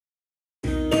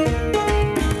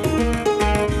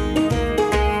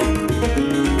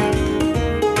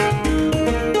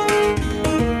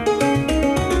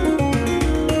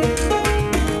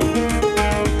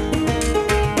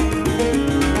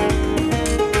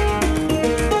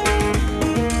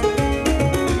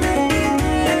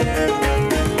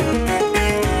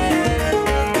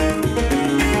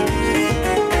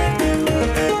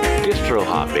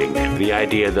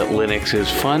idea that Linux is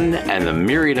fun, and the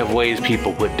myriad of ways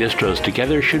people put distros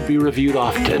together should be reviewed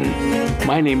often.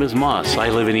 My name is Moss. I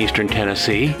live in eastern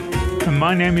Tennessee. And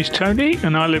my name is Tony,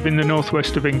 and I live in the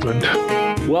northwest of England.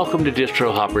 Welcome to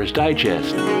Distro Hoppers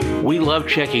Digest. We love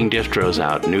checking distros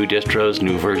out, new distros,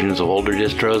 new versions of older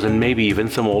distros, and maybe even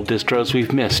some old distros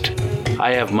we've missed.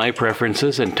 I have my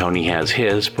preferences and Tony has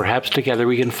his. Perhaps together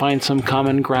we can find some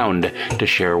common ground to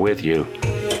share with you.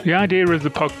 The idea of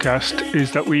the podcast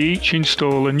is that we each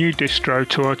install a new distro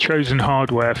to our chosen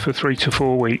hardware for 3 to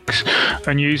 4 weeks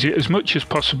and use it as much as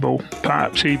possible,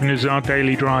 perhaps even as our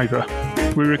daily driver.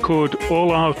 We record all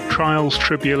our trials,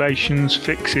 tribulations,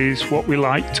 fixes, what we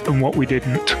liked and what we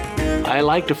didn't. I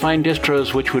like to find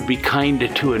distros which would be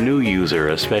kind to a new user,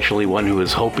 especially one who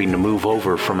is hoping to move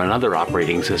over from another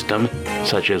operating system,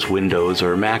 such as Windows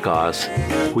or Mac OS.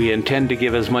 We intend to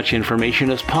give as much information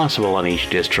as possible on each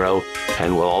distro,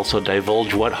 and we'll also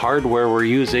divulge what hardware we're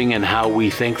using and how we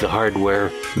think the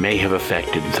hardware may have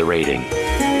affected the rating.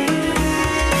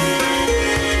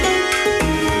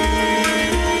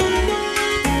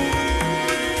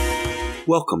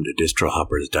 Welcome to Distro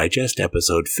Hoppers Digest,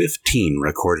 episode 15,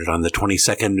 recorded on the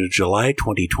 22nd of July,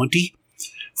 2020.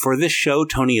 For this show,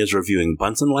 Tony is reviewing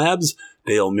Bunsenlabs,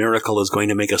 Dale Miracle is going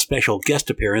to make a special guest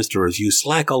appearance to review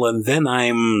Slackel, and then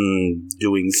I'm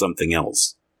doing something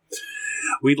else.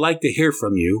 We'd like to hear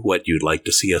from you what you'd like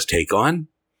to see us take on,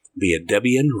 be it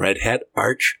Debian, Red Hat,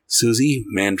 Arch, SUSE,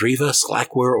 Mandriva,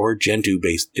 Slackware, or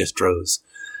Gentoo-based distros.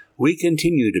 We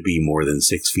continue to be more than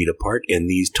 6 feet apart in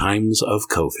these times of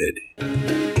COVID.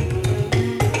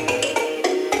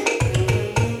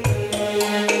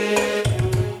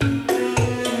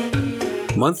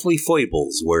 Monthly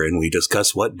Foibles, wherein we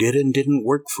discuss what did and didn't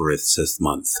work for us this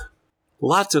month.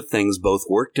 Lots of things both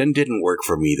worked and didn't work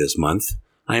for me this month.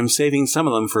 I am saving some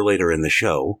of them for later in the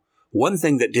show. One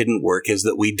thing that didn't work is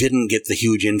that we didn't get the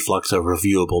huge influx of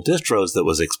reviewable distros that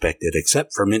was expected,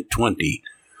 except for Mint 20.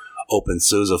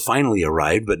 OpenSUSE finally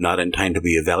arrived, but not in time to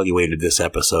be evaluated this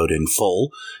episode in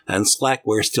full, and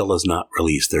Slackware still has not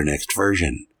released their next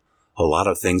version. A lot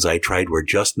of things I tried were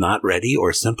just not ready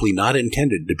or simply not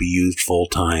intended to be used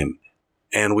full-time.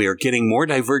 And we are getting more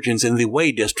divergence in the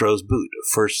way distros boot.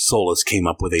 First, Solus came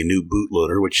up with a new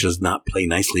bootloader which does not play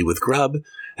nicely with Grub,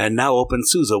 and now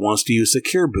OpenSUSE wants to use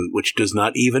Secure Boot, which does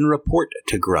not even report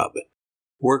to Grub.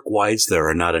 Work-wise, there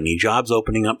are not any jobs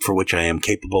opening up for which I am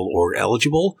capable or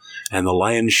eligible, and the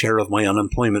lion's share of my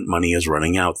unemployment money is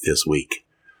running out this week.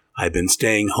 I've been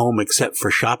staying home except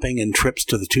for shopping and trips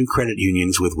to the 2 credit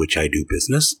unions with which I do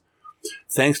business.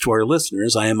 Thanks to our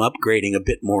listeners, I am upgrading a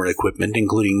bit more equipment,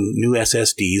 including new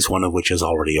SSDs, one of which has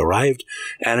already arrived,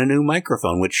 and a new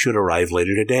microphone, which should arrive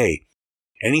later today.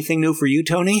 Anything new for you,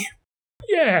 Tony?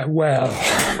 Yeah, well,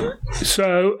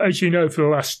 so as you know, for the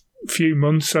last few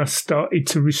months I started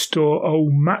to restore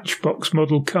old Matchbox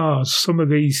model cars. Some of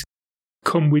these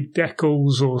come with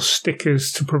decals or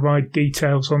stickers to provide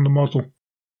details on the model,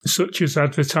 such as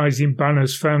advertising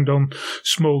banners found on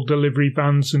small delivery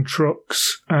vans and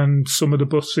trucks and some of the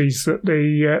buses that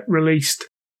they released.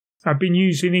 I've been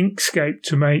using Inkscape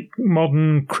to make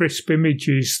modern, crisp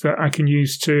images that I can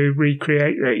use to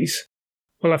recreate these.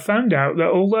 Well, I found out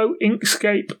that although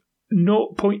Inkscape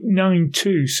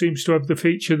 0.92 seems to have the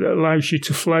feature that allows you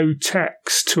to flow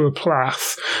text to a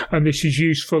path, and this is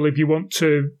useful if you want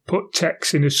to put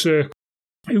text in a circle,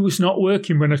 it was not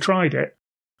working when I tried it.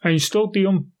 I installed the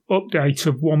update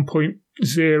of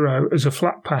 1.0 as a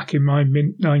Flatpak in my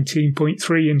Mint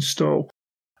 19.3 install,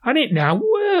 and it now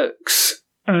works,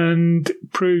 and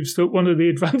proves that one of the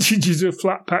advantages of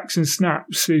Flatpaks and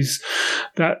snaps is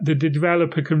that the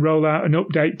developer can roll out an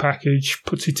update package,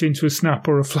 put it into a snap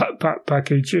or a Flatpak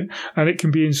package, and it can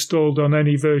be installed on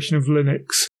any version of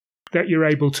Linux that you're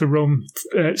able to run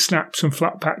snaps and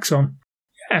Flatpaks on.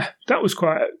 Yeah, that was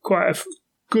quite a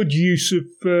good use of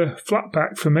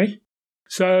Flatpak for me.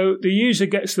 So the user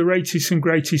gets the latest and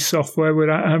greatest software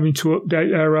without having to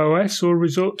update their OS or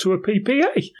resort to a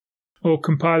PPA, or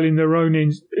compiling their own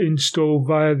install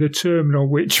via the terminal,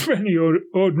 which many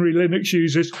ordinary Linux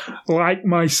users, like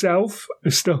myself, are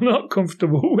still not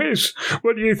comfortable with.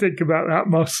 What do you think about that,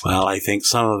 Moss? Well, I think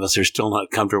some of us are still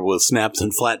not comfortable with snaps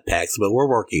and Flatpaks, but we're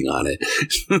working on it.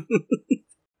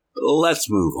 Let's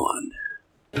move on.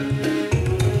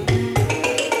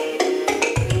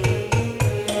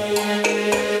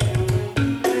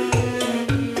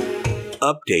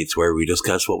 Updates, where we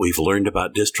discuss what we've learned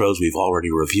about distros we've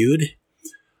already reviewed.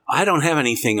 I don't have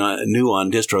anything new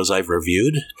on distros I've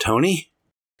reviewed. Tony?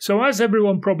 So as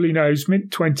everyone probably knows, Mint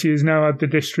 20 has now had the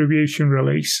distribution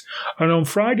release, and on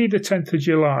Friday the 10th of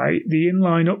July, the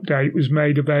inline update was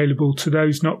made available to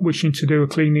those not wishing to do a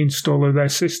clean install of their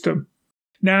system.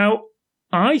 Now,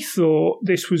 I thought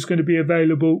this was going to be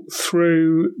available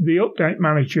through the Update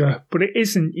Manager, but it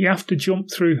isn't. You have to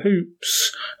jump through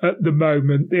hoops at the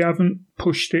moment. They haven't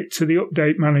pushed it to the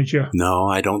Update Manager. No,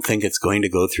 I don't think it's going to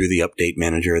go through the Update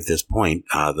Manager at this point.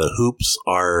 The hoops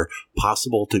are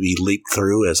possible to be leaped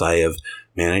through, as I have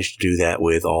managed to do that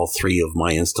with all 3 of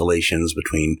my installations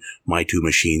between my 2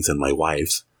 machines and my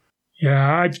wife's.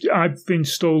 Yeah, I've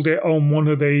installed it on one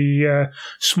of the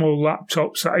small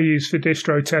laptops that I use for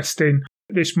distro testing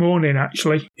this morning,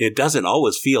 actually. It doesn't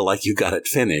always feel like you got it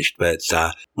finished, but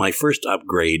my first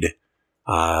upgrade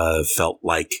felt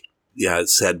like, it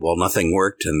said, well, nothing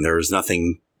worked and there was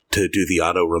nothing to do the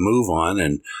auto remove on.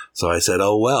 And so I said,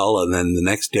 oh, well. And then the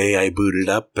next day I booted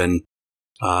up, and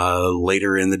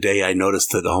later in the day I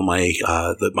noticed that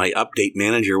that my update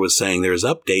manager was saying there's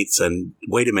updates, and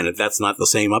wait a minute, that's not the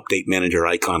same update manager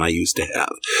icon I used to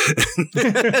have.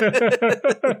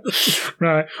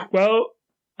 Right. Well,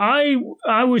 I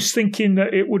was thinking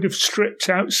that it would have stripped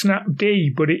out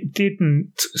Snapd, but it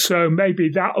didn't. So maybe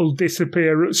that'll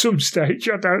disappear at some stage.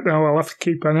 I don't know. I'll have to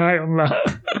keep an eye on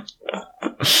that.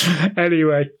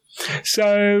 Anyway,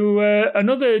 so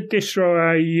another distro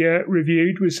I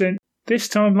reviewed was this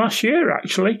time last year,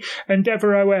 actually.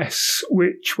 Endeavour OS,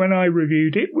 which when I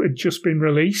reviewed it had just been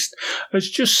released, has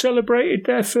just celebrated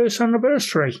their first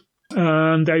anniversary.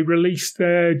 And they released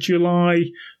their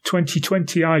July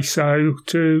 2020 ISO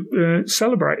to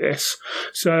celebrate this.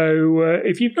 So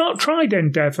if you've not tried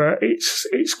Endeavour,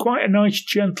 it's quite a nice,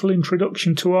 gentle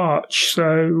introduction to Arch.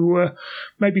 So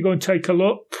maybe go and take a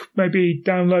look, maybe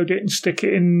download it and stick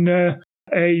it in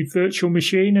a virtual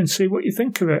machine and see what you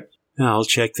think of it. I'll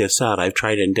check this out. I've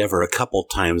tried Endeavour a couple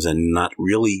times and not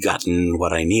really gotten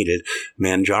what I needed.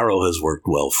 Manjaro has worked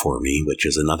well for me, which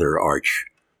is another Arch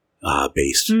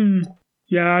based.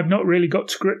 Yeah, I've not really got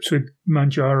to grips with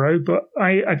Manjaro, but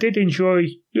I did enjoy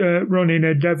running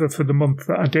Endeavour for the month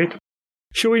that I did.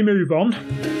 Shall we move on?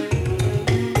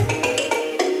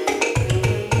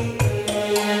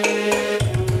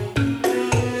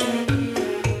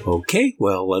 Okay,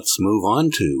 well, let's move on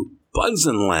to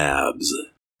Bunsenlabs.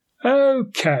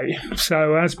 Okay,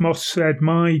 so as Moss said,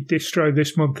 my distro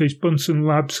this month is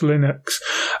Bunsenlabs Linux,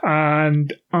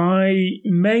 and I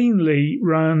mainly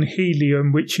ran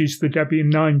Helium, which is the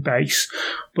Debian 9 base,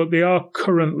 but they are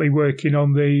currently working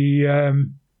on the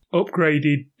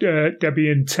upgraded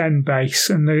Debian 10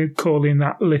 base, and they're calling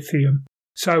that Lithium.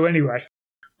 So anyway,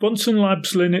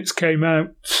 Bunsenlabs Linux came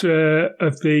out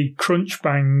of the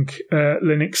Crunchbang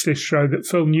Linux distro that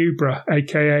Phil Newborough,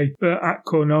 a.k.a.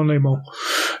 Atcononimal,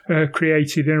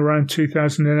 created in around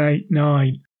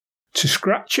 2008-9 to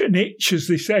scratch an itch, as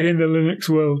they say in the Linux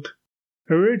world.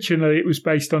 Originally, it was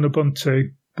based on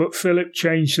Ubuntu, but Philip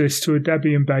changed this to a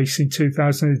Debian base in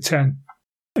 2010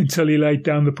 until he laid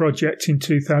down the project in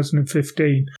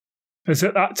 2015. As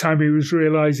at that time he was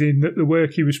realising that the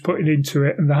work he was putting into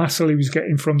it and the hassle he was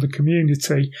getting from the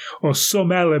community, or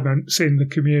some elements in the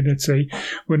community,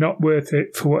 were not worth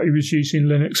it for what he was using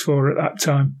Linux for at that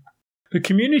time. The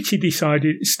community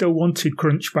decided it still wanted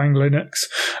Crunchbang Linux,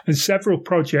 and several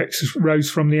projects rose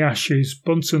from the ashes,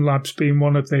 Bunsenlabs being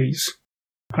one of these.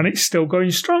 And it's still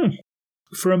going strong.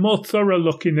 For a more thorough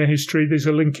look in the history, there's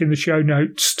a link in the show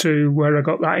notes to where I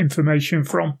got that information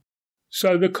from.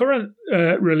 So the current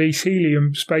release,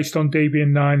 Helium, is based on Debian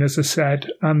 9, as I said,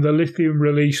 and the Lithium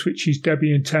release, which is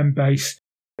Debian 10 base,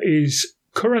 is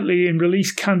currently in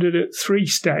release candidate 3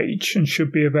 stage and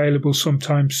should be available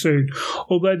sometime soon,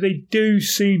 although they do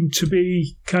seem to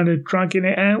be kind of dragging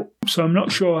it out, so I'm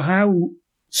not sure how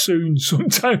soon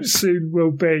sometime soon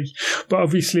will be, but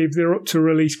obviously if they're up to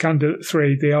release candidate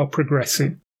 3, they are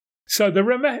progressing. So the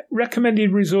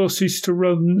recommended resources to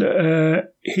run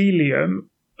Helium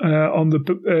on the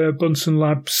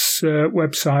Bunsenlabs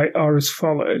website are as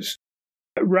follows.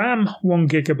 RAM 1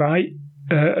 gigabyte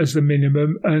as the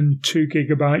minimum and 2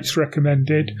 gigabytes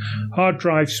recommended. Hard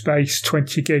drive space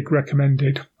 20 gig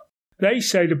recommended. They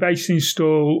say the base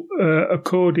install,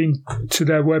 according to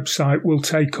their website, will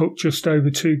take up just over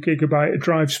 2 gigabyte of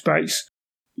drive space.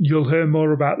 You'll hear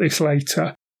more about this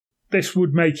later. This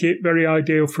would make it very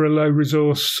ideal for a low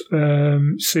resource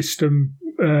system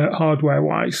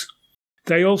hardware-wise.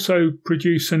 They also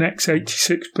produce an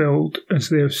x86 build, as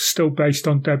they're still based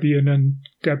on Debian, and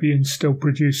Debian still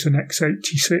produce an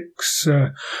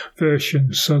x86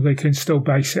 version, so they can still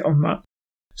base it on that.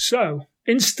 So,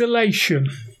 installation.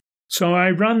 So I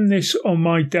ran this on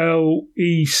my Dell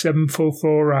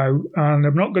E7440, and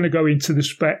I'm not going to go into the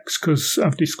specs because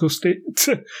I've discussed it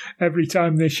every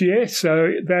time this year,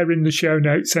 so they're in the show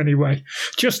notes anyway.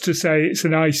 Just to say it's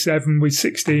an i7 with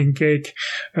 16 gig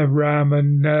of RAM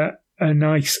and a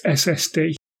nice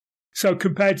SSD. So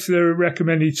compared to the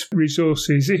recommended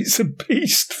resources, it's a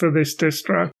beast for this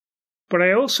distro. But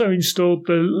I also installed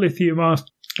the Lithium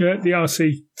the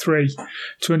RC3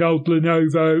 to an old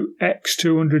Lenovo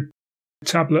X200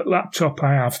 tablet laptop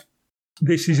I have.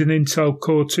 This is an Intel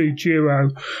Core 2 Duo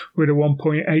with a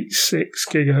 1.86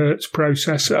 gigahertz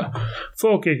processor,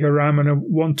 4 gig of RAM and a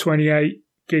 128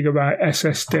 gigabyte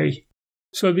SSD.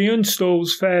 So the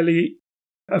install's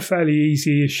a fairly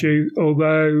easy issue,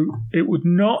 although it would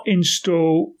not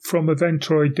install from a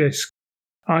Ventroid disk.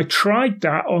 I tried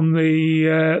that on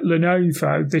the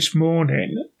Lenovo this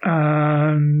morning,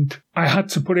 and I had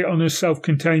to put it on a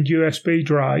self-contained USB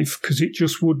drive because it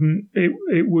just wouldn't.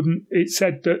 It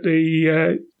said that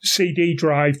the CD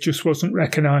drive just wasn't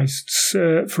recognised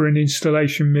for an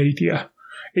installation media.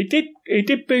 It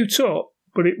did boot up,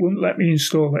 but it wouldn't let me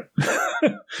install it.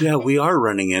 Yeah, we are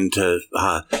running into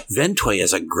Ventoy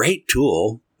is a great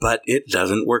tool, but it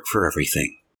doesn't work for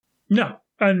everything. No.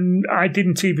 And I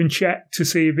didn't even check to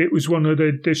see if it was one of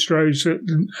the distros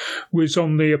that was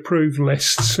on the approved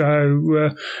list. So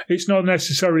it's not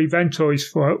necessarily Ventoy's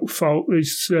fault.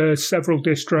 There's several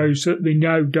distros that they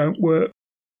know don't work.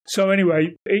 So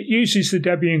anyway, it uses the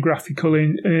Debian graphical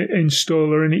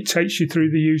installer, and it takes you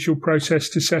through the usual process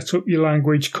to set up your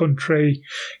language, country,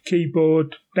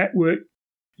 keyboard, network,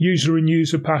 user and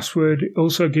user password. It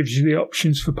also gives you the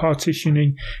options for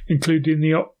partitioning, including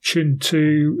the option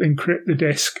to encrypt the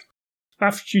disk.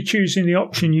 After choosing the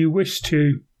option you wish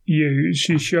to use,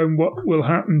 you're shown what will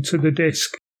happen to the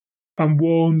disk and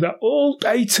warned that all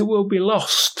data will be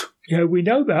lost. Yeah, we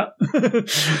know that.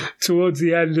 Towards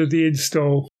the end of the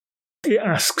install, it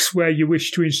asks where you wish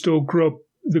to install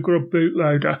the Grub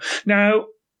bootloader. Now,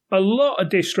 a lot of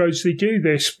distros, they do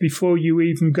this before you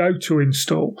even go to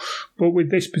install. But with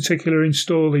this particular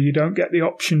installer, you don't get the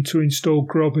option to install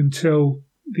Grub until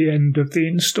the end of the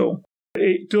install.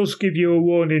 It does give you a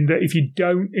warning that if you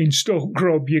don't install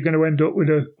Grub, you're going to end up with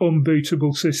an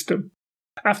unbootable system.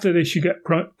 After this, you get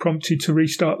prompted to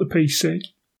restart the PC.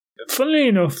 Funnily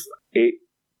enough, it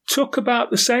took about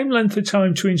the same length of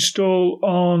time to install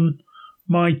on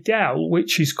my Dell,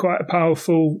 which is quite a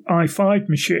powerful i5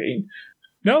 machine.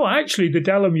 No, actually, the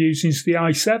Dell I'm using is the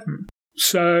i7,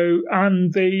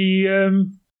 and the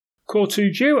Core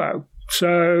 2 Duo.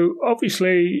 So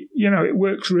obviously, it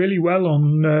works really well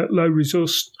on low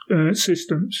resource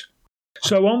systems.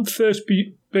 So on first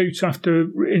boot after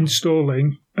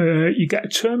installing, you get a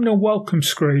terminal welcome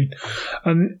screen,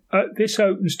 and this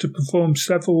opens to perform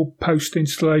several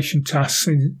post-installation tasks,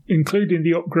 including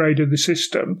the upgrade of the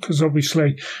system, because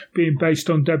obviously being based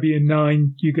on Debian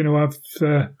 9, you're going to have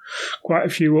quite a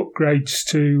few upgrades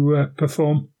to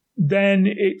perform. Then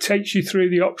it takes you through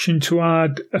the option to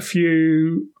add a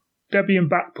few Debian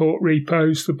backport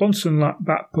repos, the Bunsenlabs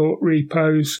backport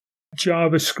repos,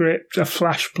 JavaScript, a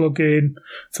Flash plugin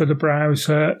for the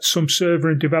browser, some server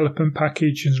and development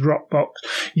packages, Dropbox.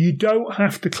 You don't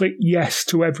have to click yes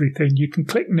to everything. You can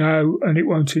click no and it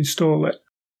won't install it.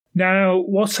 Now,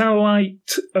 what I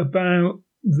liked about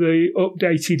the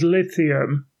updated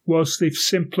Lithium was they've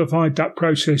simplified that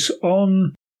process.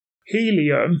 On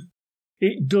Helium,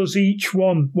 it does each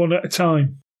one at a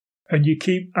time, and you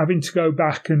keep having to go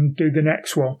back and do the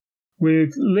next one.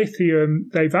 With Lithium,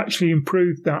 they've actually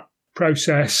improved that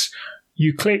process.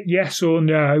 You click yes or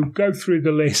no, go through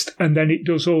the list, and then it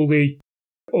does all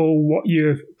what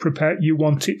you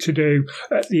want it to do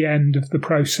at the end of the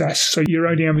process. So you're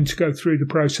only having to go through the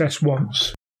process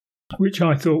once, which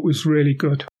I thought was really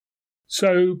good.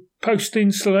 So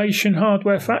post-installation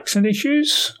hardware facts and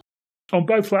issues. On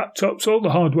both laptops, all the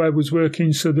hardware was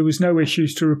working, so there was no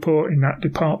issues to report in that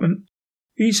department.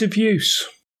 Ease of use.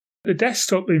 The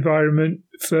desktop environment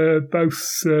for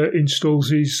both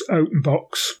installs is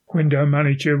OpenBox Window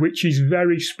Manager, which is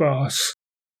very sparse.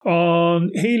 On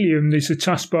Helium, there's a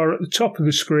taskbar at the top of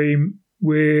the screen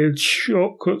with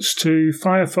shortcuts to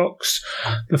Firefox,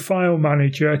 the File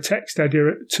Manager, Text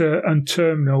Editor, and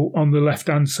Terminal on the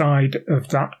left-hand side of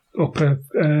that upper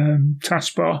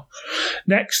taskbar.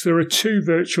 Next, there are two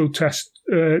virtual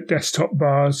desktop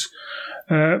bars.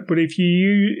 But if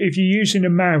you're using a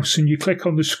mouse and you click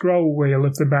on the scroll wheel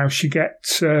of the mouse, you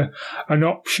get an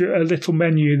option, a little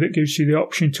menu that gives you the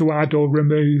option to add or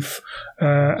remove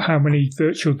how many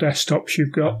virtual desktops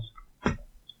you've got.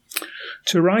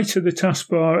 To right of the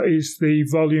taskbar is the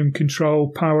volume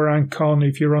control, power and on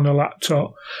if you're on a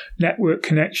laptop, network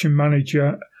connection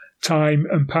manager, time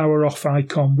and power off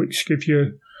icon, which give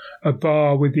you a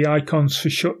bar with the icons for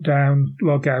shutdown,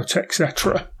 logout,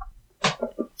 etc.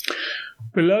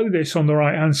 Below this, on the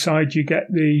right-hand side, you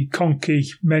get the Conky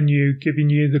menu, giving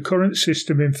you the current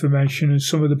system information and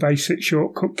some of the basic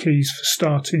shortcut keys for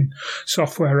starting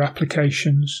software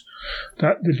applications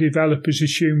that the developers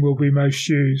assume will be most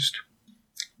used.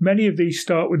 Many of these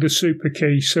start with the super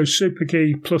key, so super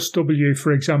key plus W,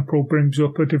 for example, brings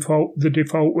up the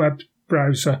default web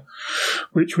browser,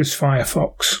 which was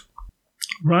Firefox.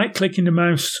 Right-clicking the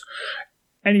mouse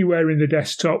anywhere in the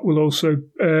desktop will also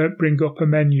bring up a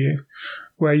menu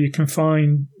where you can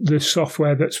find the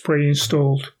software that's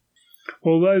pre-installed.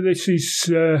 Although this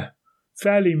is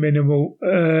fairly minimal,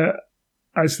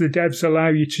 as the devs allow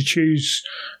you to choose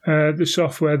the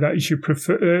software that is your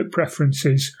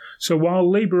preferences. So while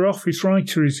LibreOffice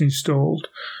Writer is installed,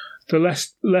 the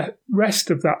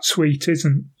rest of that suite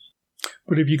isn't.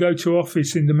 But if you go to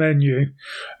Office in the menu,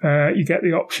 you get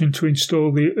the option to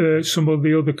install some of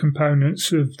the other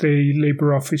components of the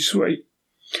LibreOffice suite.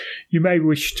 You may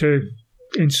wish to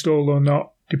install or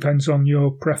not, depends on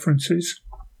your preferences.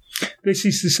 This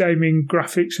is the same in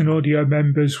graphics and audio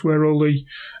menus, where all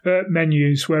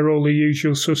the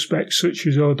usual suspects such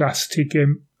as Audacity,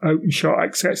 GIMP, OpenShot,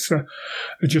 etc.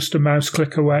 are just a mouse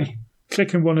click away.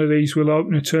 Clicking one of these will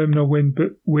open a terminal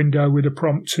window with a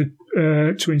prompt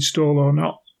to install or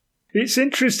not. It's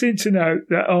interesting to note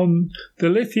that on the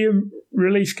Lithium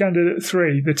Release Candidate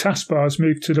 3, the taskbars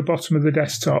moved to the bottom of the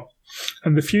desktop,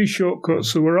 and the few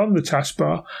shortcuts that were on the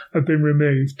taskbar have been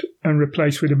removed and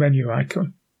replaced with a menu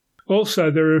icon.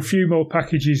 Also, there are a few more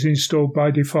packages installed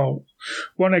by default.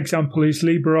 One example is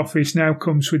LibreOffice now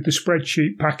comes with the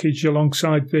spreadsheet package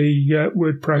alongside the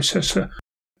word processor.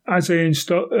 As I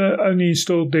only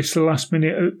installed this the last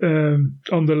minute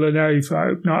on the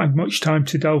Lenovo, not had much time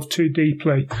to delve too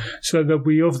deeply, so there'll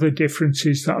be other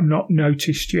differences that I've not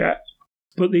noticed yet.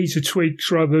 But these are tweaks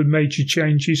rather than major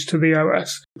changes to the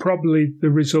OS, probably the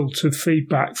result of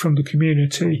feedback from the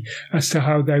community as to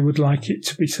how they would like it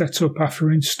to be set up after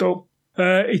install.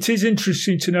 It is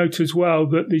interesting to note as well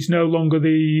that there's no longer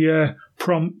the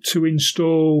prompt to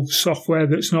install software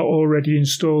that's not already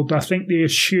installed. I think they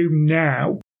assume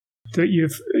now that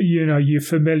you're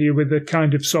familiar with the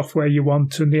kind of software you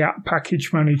want and the app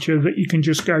package manager, that you can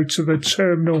just go to the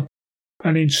terminal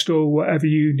and install whatever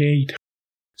you need.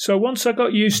 So once I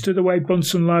got used to the way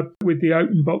Bunsenlabs with the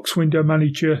OpenBox window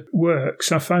manager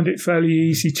works, I found it fairly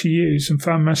easy to use and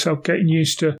found myself getting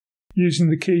used to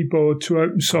using the keyboard to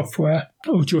open software,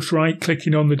 or just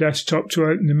right-clicking on the desktop to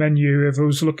open the menu if I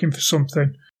was looking for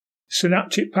something.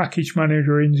 Synaptic Package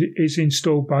Manager is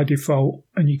installed by default,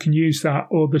 and you can use that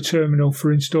or the terminal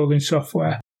for installing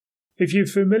software. If you're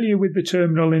familiar with the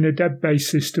terminal in a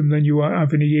dev-based system, then you won't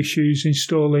have any issues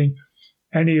installing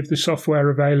any of the software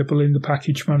available in the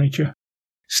package manager.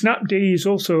 Snapd is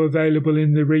also available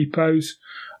in the repos,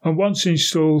 and once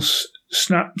installed,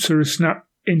 snaps are a snap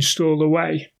install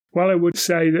away. While I would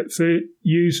say that for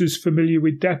users familiar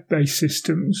with dev-based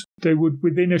systems, they would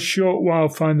within a short while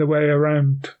find their way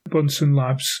around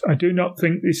Bunsenlabs, I do not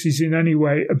think this is in any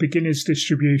way a beginner's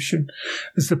distribution,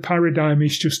 as the paradigm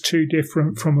is just too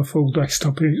different from a full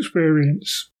desktop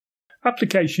experience.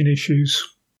 Application issues.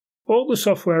 All the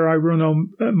software I run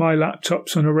on my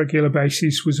laptops on a regular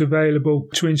basis was available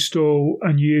to install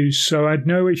and use, so I had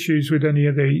no issues with any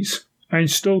of these. I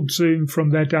installed Zoom from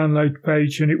their download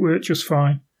page and it worked just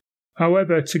fine.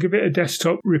 However, to give it a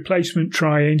desktop replacement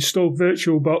try, I installed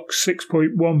VirtualBox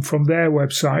 6.1 from their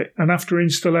website, and after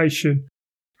installation,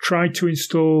 tried to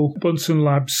install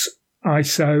Bunsenlabs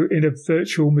ISO in a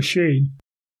virtual machine.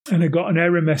 And I got an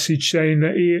error message saying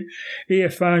that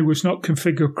EFI was not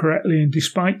configured correctly, and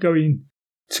despite going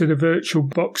to the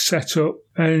VirtualBox setup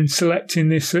and selecting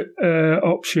this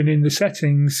option in the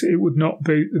settings, it would not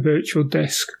boot the virtual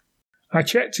disk. I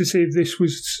checked to see if this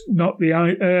was not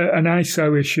an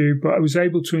ISO issue, but I was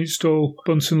able to install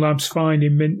Bunsenlabs fine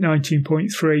in Mint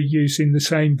 19.3 using the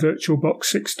same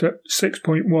VirtualBox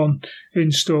 6.1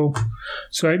 install.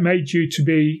 So it may due to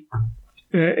be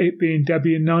it being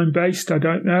Debian 9 based, I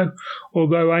don't know.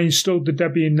 Although I installed the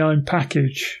Debian 9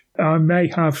 package, I may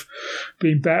have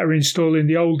been better installing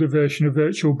the older version of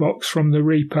VirtualBox from the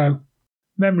repo.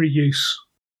 Memory use.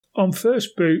 On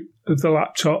first boot of the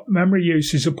laptop, memory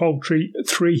use is a paltry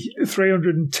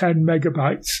 310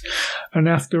 megabytes, and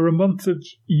after a month of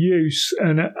use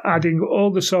and adding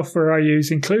all the software I use,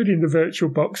 including the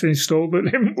VirtualBox install that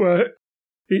didn't work,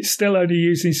 it's still only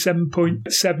using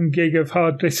 7.7 gig of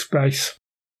hard disk space.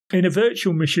 In a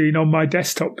virtual machine on my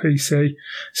desktop PC,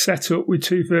 set up with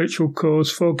 2 virtual cores,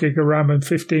 4 gig of RAM and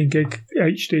 15 gig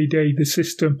HDD, the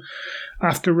system,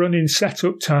 after running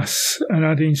setup tasks and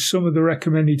adding some of the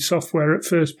recommended software at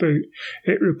first boot,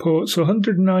 it reports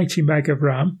 190 meg of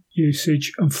RAM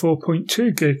usage and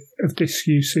 4.2 gig of disk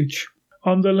usage.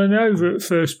 On the Lenovo at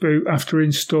first boot after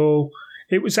install,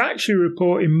 it was actually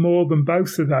reporting more than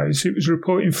both of those. It was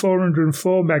reporting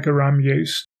 404 meg of RAM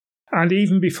use. And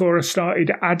even before I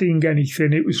started adding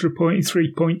anything, it was reporting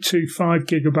 3.25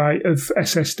 gigabyte of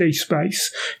SSD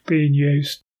space being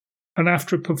used. And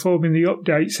after performing the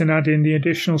updates and adding the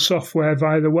additional software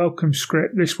via the welcome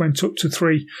script, this went up to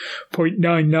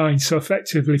 3.99, so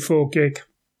effectively 4 gig.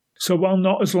 So while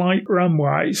not as light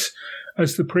RAM-wise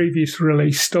as the previous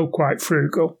release, still quite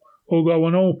frugal, although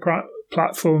on all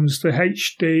platforms, the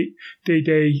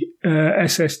HDD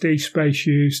SSD space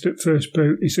used at first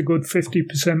boot is a good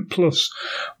 50% plus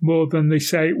more than they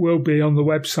say it will be on the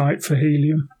website for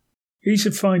Helium. Ease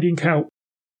of finding help.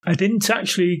 I didn't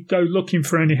actually go looking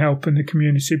for any help in the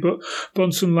community, but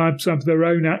Bunsenlabs have their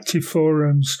own active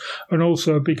forums, and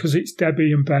also because it's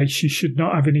Debian based, you should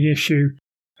not have any issue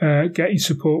getting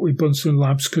support with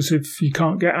Bunsenlabs, because if you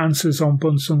can't get answers on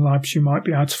Bunsenlabs, you might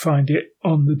be able to find it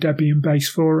on the Debian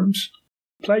based forums.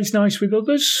 Plays nice with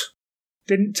others.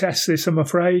 Didn't test this, I'm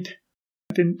afraid.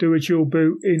 I didn't do a dual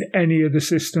boot in any of the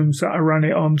systems that I ran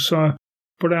it on,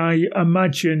 but I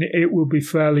imagine it will be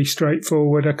fairly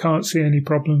straightforward. I can't see any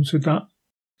problems with that.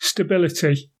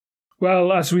 Stability.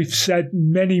 Well, as we've said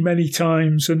many, many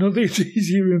times, another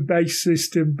Ethereum-based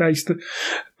system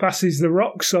passes the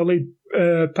rock-solid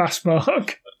pass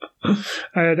mark.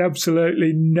 I had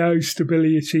absolutely no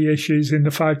stability issues in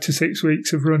the 5 to 6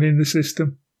 weeks of running the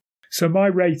system. So my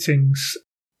ratings.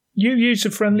 New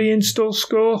user-friendly install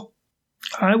score?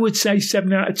 I would say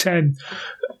 7 out of 10.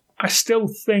 I still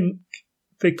think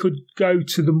they could go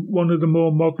to one of the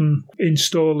more modern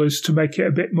installers to make it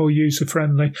a bit more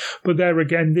user-friendly. But there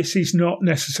again, this is not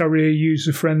necessarily a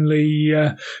user-friendly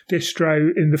distro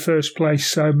in the first place,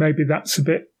 so maybe that's a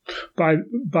bit by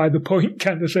the point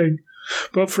kind of thing.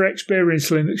 But for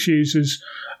experienced Linux users,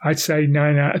 I'd say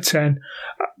 9 out of 10.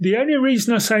 The only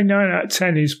reason I say 9 out of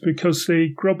 10 is because the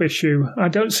grub issue. I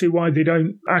don't see why they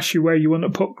don't ask you where you want to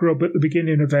put grub at the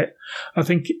beginning of it. I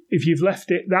think if you've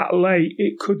left it that late,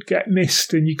 it could get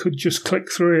missed and you could just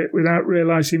click through it without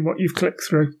realising what you've clicked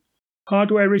through.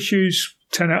 Hardware issues,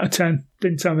 10 out of 10.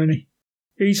 Didn't have any.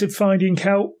 Ease of finding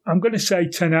help, I'm going to say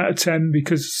 10 out of 10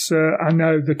 because I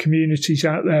know the communities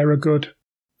out there are good.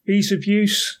 Ease of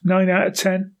use, 9 out of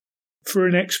 10. For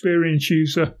an experienced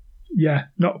user, yeah,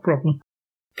 not a problem.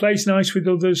 Plays nice with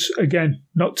others, again,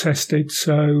 not tested,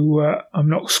 so I'm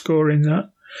not scoring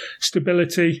that.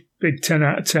 Stability, big 10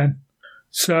 out of 10.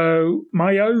 So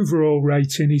my overall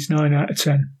rating is 9 out of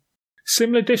 10.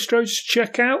 Similar distros to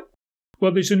check out?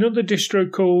 Well, there's another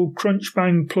distro called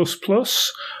Crunchbang++,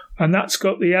 and that's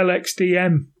got the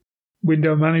LXDM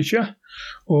window manager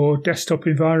or desktop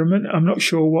environment. I'm not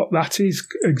sure what that is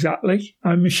exactly.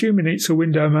 I'm assuming it's a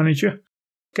window manager.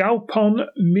 Galpon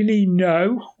Mini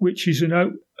No, which is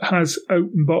has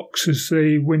OpenBox as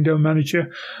the window manager,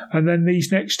 and then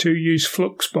these next two use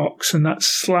Fluxbox, and that's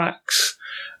Slacks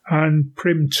and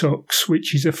Primtux,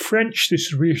 which is a French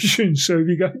distribution. So if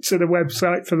you go to the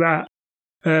website for that,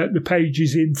 the page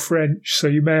is in French, so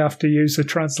you may have to use a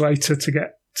translator to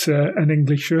get an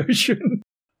English version.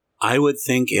 I would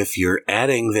think if you're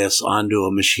adding this onto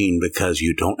a machine because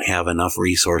you don't have enough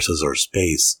resources or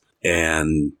space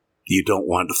and you don't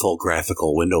want a full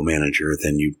graphical window manager,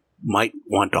 then you might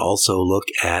want to also look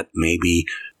at maybe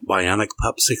Bionic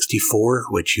Pup 64,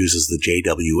 which uses the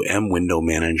JWM window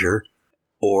manager,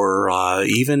 or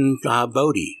even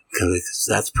Bodhi, because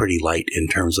that's pretty light in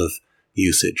terms of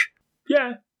usage.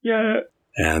 Yeah.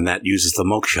 And that uses the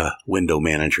Moksha window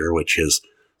manager, which is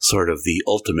sort of the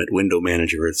ultimate window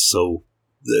manager.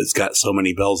 It's got so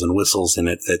many bells and whistles in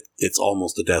it that it's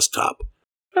almost a desktop.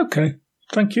 Okay,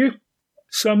 thank you.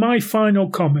 So my final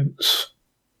comments.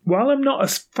 While I'm not a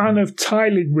fan of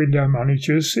tiling window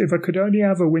managers, if I could only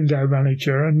have a window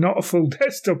manager and not a full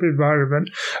desktop environment,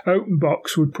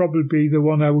 OpenBox would probably be the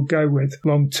one I would go with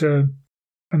long term.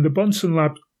 And the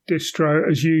Bunsenlabs distro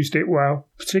has used it well,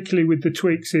 particularly with the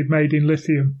tweaks they've made in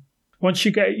Lithium. Once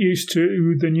you get used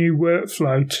to the new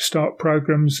workflow to start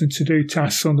programs and to do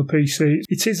tasks on the PC,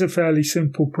 it is a fairly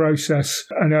simple process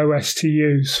and OS to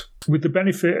use. With the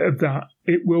benefit of that,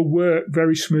 it will work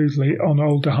very smoothly on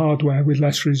older hardware with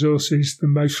less resources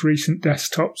than most recent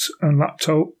desktops and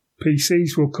laptop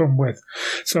PCs will come with.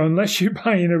 So unless you're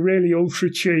buying a really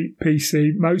ultra-cheap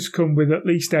PC, most come with at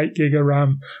least 8 gig of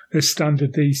RAM as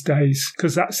standard these days,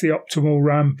 because that's the optimal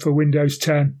RAM for Windows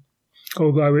 10,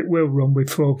 although it will run with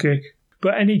 4 gig.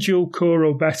 But any dual-core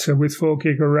or better with 4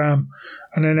 gig of RAM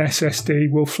and an SSD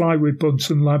will fly with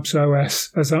Bunsenlabs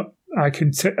OS, as I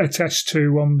can attest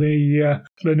to on the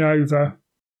Lenovo.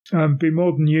 Be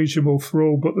more than usable for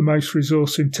all but the most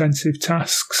resource-intensive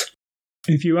tasks.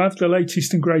 If you have the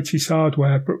latest and greatest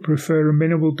hardware but prefer a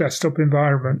minimal desktop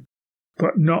environment,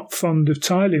 but not fond of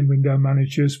tiling window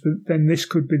managers, then this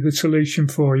could be the solution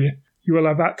for you. You will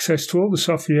have access to all the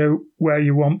software where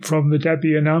you want from the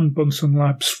Debian and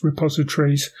Bunsenlabs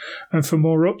repositories, and for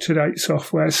more up-to-date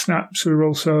software, snaps are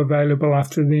also available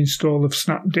after the install of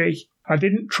Snapd. I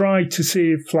didn't try to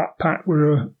see if Flatpak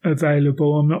were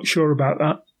available, I'm not sure about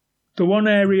that. The one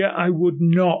area I would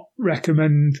not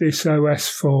recommend this OS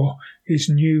for is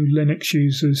new Linux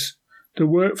users. The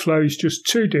workflow is just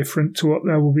too different to what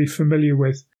they will be familiar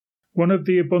with. One of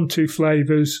the Ubuntu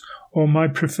flavours, or my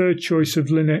preferred choice of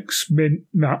Linux, Mint,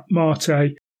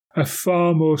 Mate, are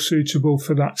far more suitable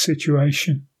for that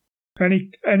situation.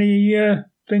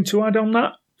 Anything to add on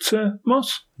that,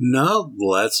 Moss? No,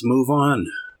 let's move on.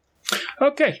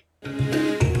 Okay.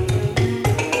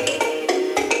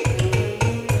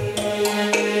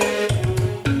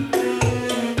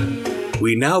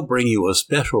 We now bring you a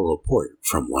special report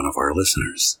from one of our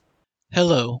listeners.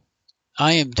 Hello,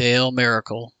 I am Dale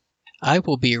Miracle. I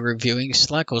will be reviewing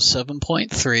Slackel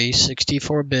 7.3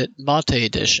 64-bit Mate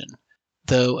edition,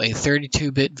 though a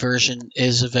 32-bit version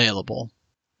is available.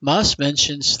 Moss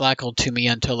mentioned Slackel to me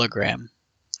on Telegram.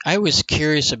 I was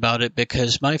curious about it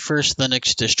because my first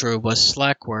Linux distro was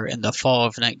Slackware in the fall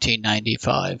of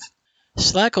 1995.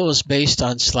 Slackel is based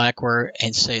on Slackware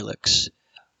and Salix,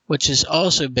 which is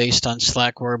also based on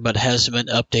Slackware but hasn't been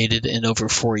updated in over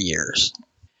 4 years.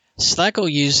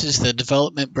 Slackel uses the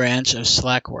development branch of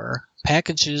Slackware.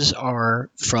 Packages are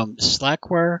from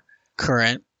Slackware,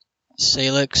 Current,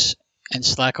 Salix, and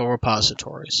Slackel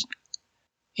repositories.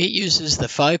 It uses the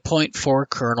 5.4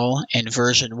 kernel and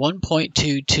version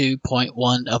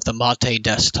 1.22.1 of the Mate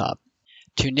desktop.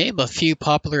 To name a few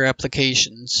popular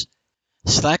applications,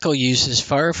 Slackel uses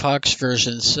Firefox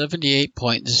version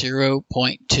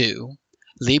 78.0.2,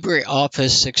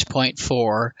 LibreOffice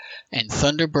 6.4, and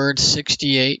Thunderbird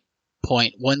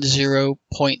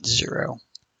 68.10.0.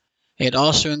 It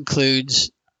also includes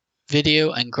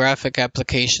video and graphic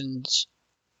applications,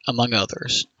 among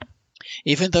others.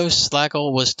 Even though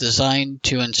Slackel was designed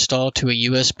to install to a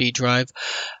USB drive,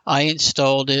 I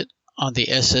installed it on the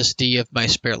SSD of my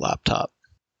spare laptop.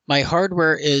 My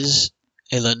hardware is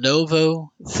a Lenovo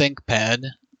ThinkPad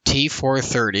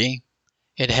T430.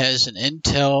 It has an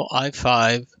Intel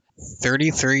i5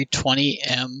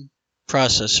 3320M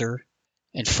processor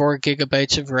and 4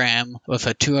 GB of RAM with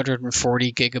a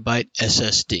 240 GB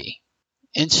SSD.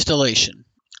 Installation.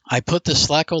 I put the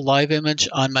Slackel live image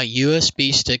on my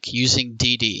USB stick using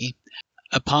DD.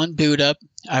 Upon boot up,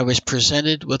 I was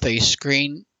presented with a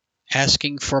screen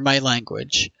asking for my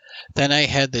language. Then I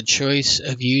had the choice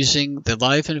of using the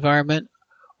live environment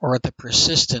or the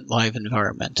persistent live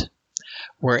environment,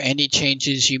 where any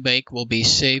changes you make will be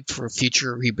saved for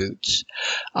future reboots.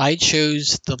 I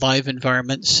chose the live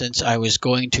environment since I was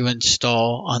going to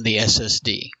install on the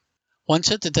SSD. Once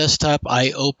at the desktop,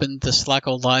 I opened the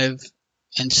Slackel Live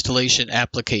installation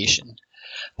application.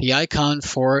 The icon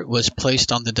for it was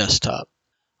placed on the desktop.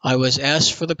 I was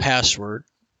asked for the password.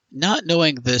 Not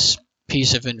knowing this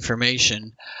piece of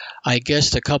information, I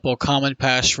guessed a couple common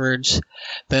passwords,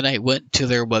 then I went to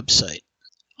their website.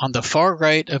 On the far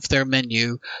right of their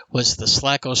menu was the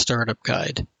Slackel Startup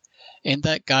Guide. In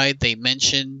that guide, they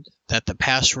mentioned that the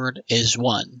password is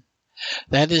 1.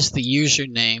 That is the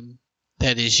username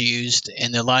that is used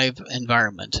in the live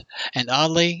environment, and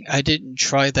oddly, I didn't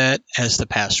try that as the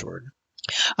password.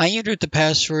 I entered the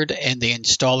password and the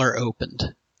installer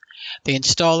opened. The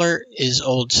installer is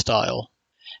old style.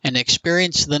 An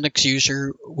experienced Linux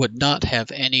user would not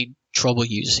have any trouble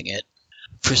using it.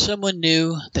 For someone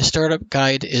new, the startup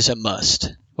guide is a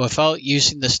must. Without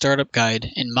using the startup guide,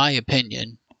 in my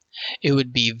opinion, it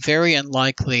would be very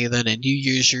unlikely that a new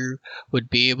user would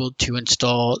be able to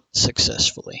install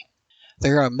successfully.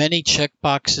 There are many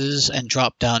checkboxes and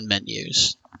drop-down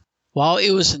menus. While it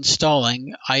was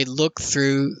installing, I looked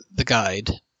through the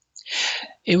guide.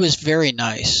 It was very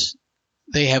nice.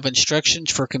 They have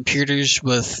instructions for computers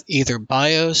with either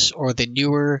BIOS or the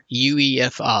newer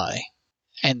UEFI,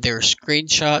 and there are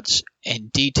screenshots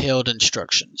and detailed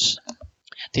instructions.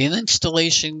 The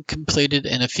installation completed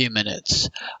in a few minutes.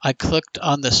 I clicked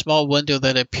on the small window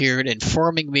that appeared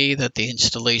informing me that the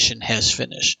installation has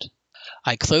finished.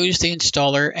 I closed the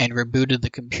installer and rebooted the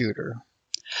computer.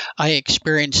 I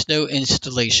experienced no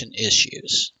installation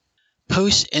issues.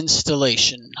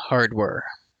 Post-installation hardware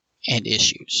and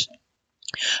issues.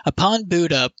 Upon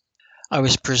boot up, I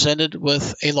was presented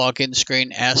with a login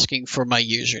screen asking for my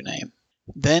username.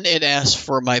 Then it asked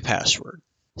for my password.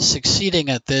 Succeeding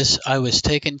at this, I was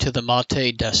taken to the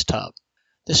Mate desktop.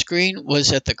 The screen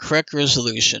was at the correct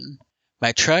resolution.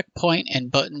 My track point and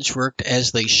buttons worked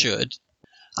as they should.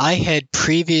 I had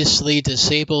previously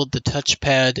disabled the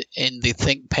touchpad in the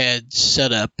ThinkPad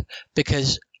setup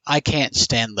because I can't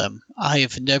stand them. I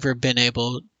have never been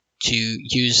able to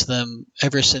use them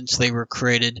ever since they were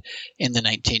created in the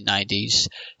 1990s,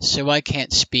 so I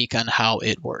can't speak on how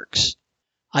it works.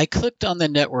 I clicked on the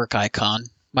network icon.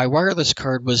 My wireless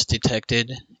card was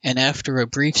detected, and after a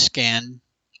brief scan,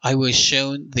 I was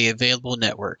shown the available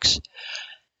networks.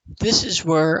 This is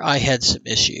where I had some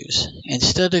issues.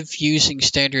 Instead of using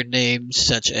standard names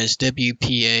such as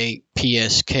WPA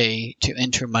PSK to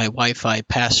enter my Wi-Fi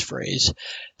passphrase,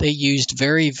 they used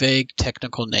very vague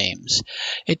technical names.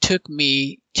 It took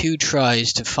me 2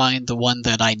 tries to find the one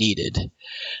that I needed.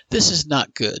 This is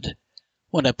not good.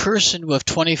 When a person with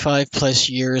 25 plus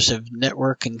years of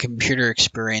network and computer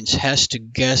experience has to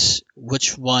guess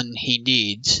which one he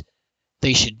needs,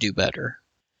 they should do better.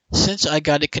 Since I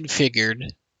got it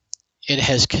configured, it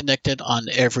has connected on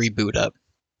every boot up.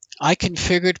 I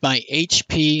configured my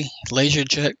HP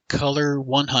LaserJet Color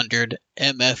 100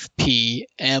 MFP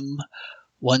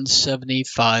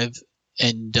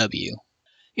M175NW.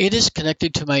 It is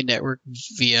connected to my network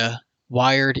via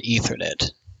wired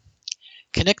Ethernet.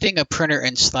 Connecting a printer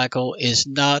in Slackel is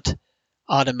not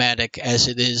automatic as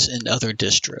it is in other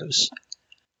distros.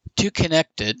 To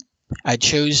connect it, I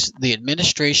chose the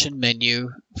administration menu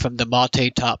from the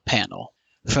Mate top panel.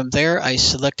 From there, I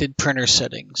selected printer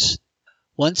settings.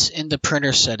 Once in the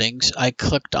printer settings, I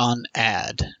clicked on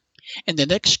Add. In the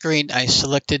next screen, I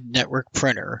selected Network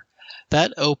Printer.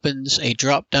 That opens a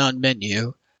drop-down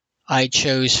menu. I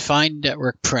chose Find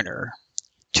Network Printer.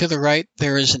 To the right,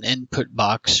 there is an input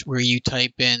box where you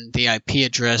type in the IP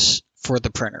address for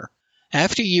the printer.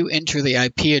 After you enter the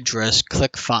IP address,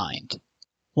 click Find.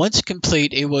 Once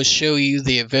complete, it will show you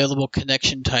the available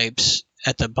connection types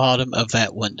at the bottom of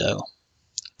that window.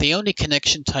 The only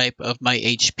connection type of my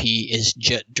HP is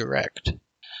Jet Direct.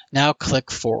 Now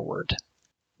click Forward.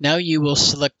 Now you will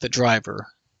select the driver.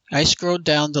 I scrolled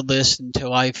down the list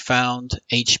until I found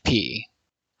HP.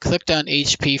 Clicked on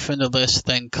HP from the list,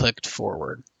 then clicked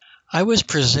Forward. I was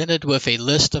presented with a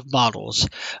list of models.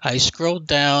 I scrolled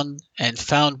down and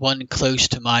found one close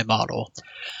to my model.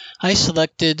 I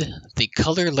selected the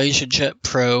Color LaserJet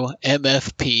Pro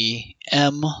MFP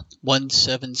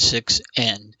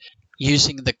M176N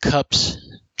using the CUPS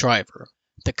driver.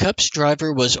 The CUPS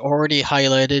driver was already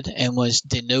highlighted and was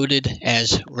denoted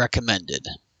as recommended.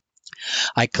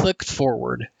 I clicked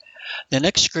Forward. The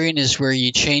next screen is where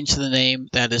you change the name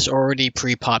that is already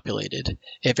pre-populated.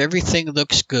 If everything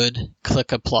looks good,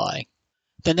 click Apply.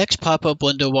 The next pop-up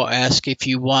window will ask if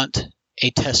you want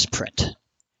a test print.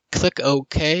 Click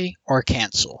OK or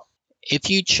Cancel. If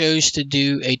you chose to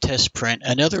do a test print,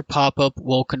 another pop-up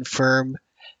will confirm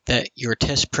that your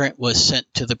test print was sent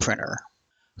to the printer.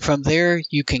 From there,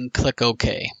 you can click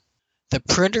OK. The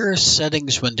printer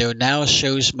settings window now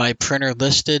shows my printer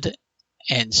listed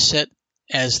and set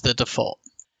as the default.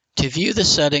 To view the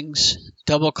settings,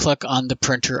 double-click on the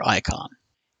printer icon.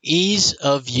 Ease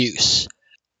of use.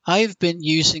 I've been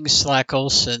using Slackel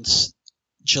since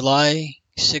July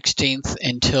 16th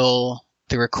until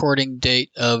the recording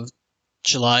date of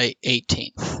July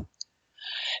 18th.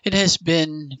 It has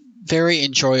been very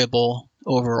enjoyable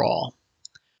overall.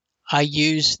 I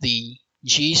use the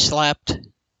G-Slapped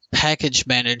package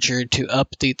manager to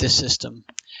update the system.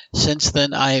 Since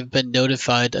then, I have been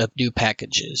notified of new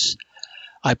packages.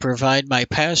 I provide my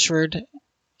password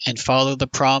and follow the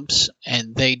prompts,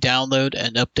 and they download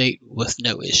and update with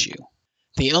no issue.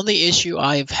 The only issue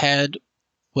I've had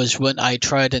was when I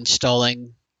tried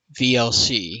installing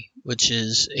VLC, which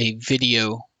is a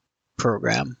video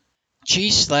program.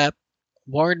 G-Slap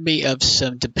warned me of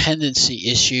some dependency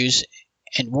issues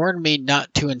and warned me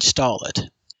not to install it.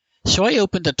 So I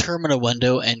opened the terminal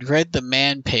window and read the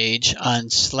man page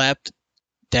on slap-git.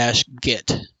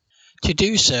 To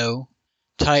do so,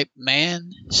 type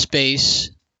man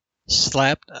space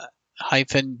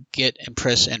slap-git and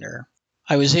press enter.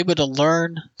 I was able to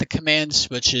learn the command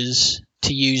switches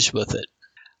to use with it.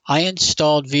 I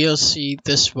installed VLC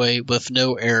this way with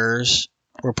no errors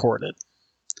reported.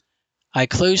 I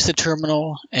closed the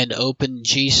terminal and opened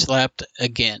gslap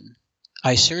again.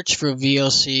 I searched for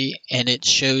VLC and it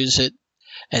shows it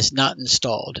as not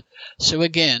installed. So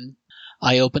again,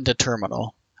 I opened the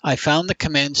terminal. I found the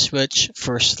command switch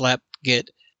for slapgit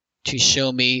to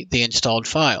show me the installed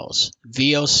files.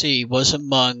 VLC was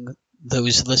among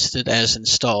those listed as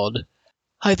installed.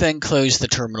 I then closed the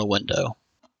terminal window.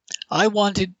 I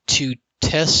wanted to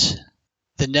test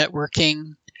the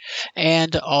networking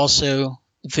and also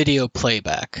video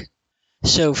playback.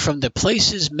 So from the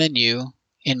Places menu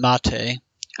in Mate,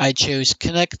 I chose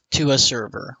Connect to a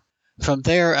server. From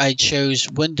there, I chose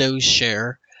Windows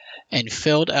Share and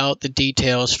filled out the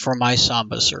details for my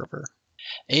Samba server.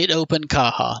 It opened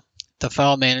Caja, the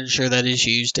file manager that is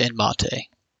used in Mate,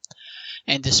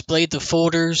 and displayed the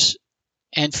folders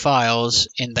and files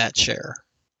in that share.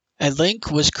 A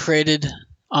link was created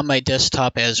on my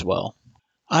desktop as well.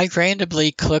 I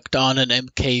randomly clicked on an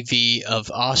MKV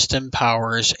of Austin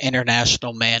Powers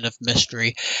International Man of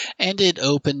Mystery, and it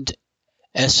opened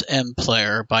SM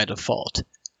Player by default.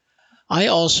 I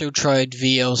also tried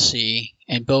VLC,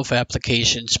 and both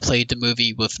applications played the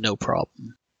movie with no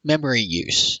problem. Memory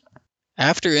use.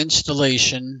 After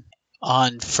installation,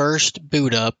 on first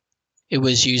boot up, it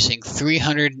was using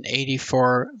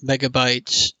 384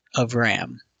 megabytes of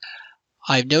RAM.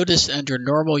 I've noticed under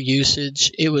normal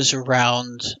usage, it was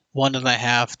around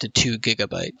 1.5 to 2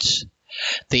 gigabytes.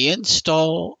 The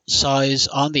install size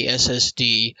on the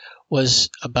SSD was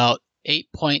about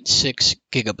 8.6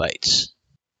 gigabytes.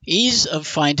 Ease of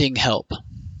finding help.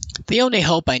 The only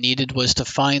help I needed was to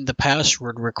find the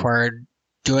password required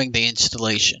during the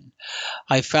installation.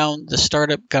 I found the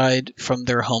startup guide from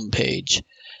their homepage.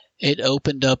 It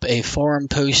opened up a forum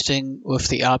posting with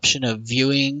the option of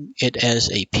viewing it as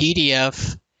a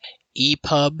PDF,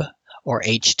 EPUB, or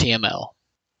HTML.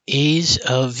 Ease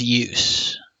of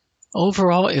use.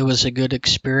 Overall, it was a good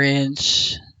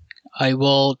experience. I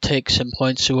will take some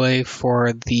points away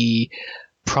for the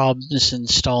problems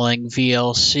installing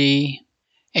VLC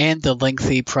and the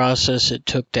lengthy process it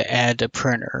took to add a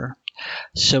printer.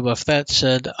 So with that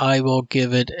said, I will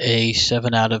give it a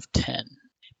 7 out of 10.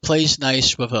 Plays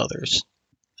nice with others.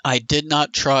 I did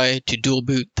not try to dual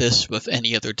boot this with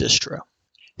any other distro.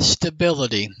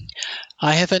 Stability.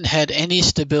 I haven't had any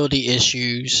stability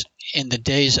issues in the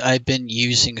days I've been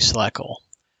using Slackel.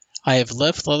 I have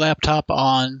left the laptop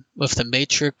on with the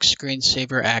Matrix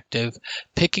screensaver active,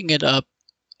 picking it up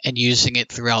and using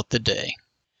it throughout the day.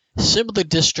 Similar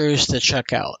distros to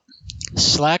check out: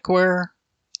 Slackware,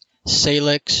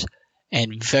 Salix,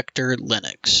 and Vector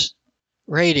Linux.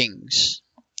 Ratings.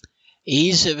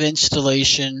 Ease of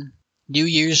installation. New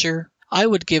user, I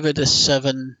would give it a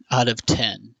 7 out of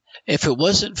 10. If it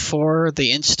wasn't for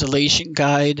the installation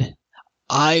guide,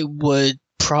 I would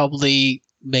probably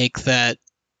make that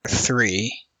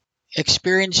 3.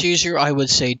 Experienced user, I would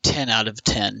say 10 out of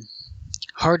 10.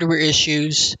 Hardware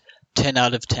issues, 10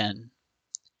 out of 10.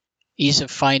 Ease of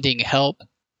finding help,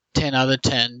 10 out of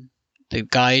 10. The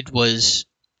guide was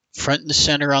front and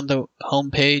center on the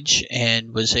homepage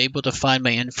and was able to find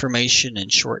my information in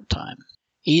short time.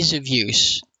 Ease of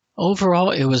use.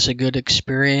 Overall, it was a good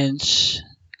experience.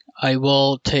 I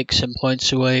will take some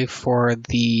points away for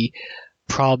the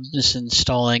problems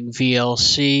installing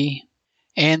VLC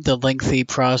and the lengthy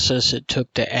process it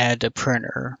took to add a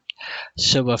printer.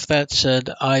 So with that said,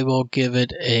 I will give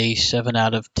it a 7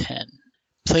 out of 10.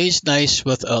 Plays nice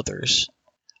with others.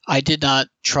 I did not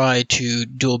try to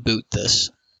dual boot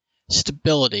this.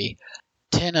 Stability,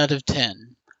 10 out of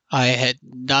 10. I had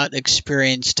not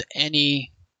experienced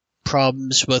any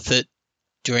problems with it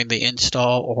during the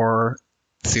install or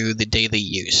through the daily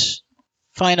use.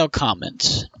 Final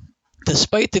comments.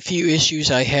 Despite the few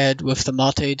issues I had with the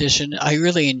Mate edition, I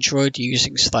really enjoyed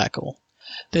using Slackel.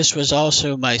 This was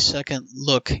also my second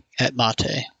look at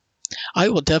Mate. I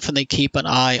will definitely keep an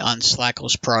eye on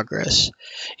Slackel's progress.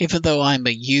 Even though I'm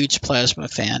a huge Plasma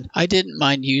fan, I didn't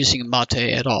mind using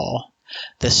Mate at all.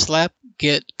 The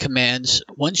slapgit commands,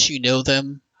 once you know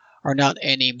them, are not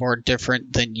any more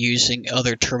different than using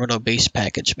other terminal-based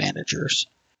package managers.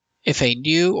 If a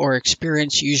new or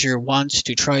experienced user wants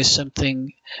to try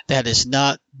something that is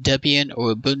not Debian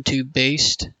or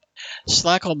Ubuntu-based,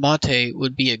 Slackel Mate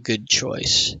would be a good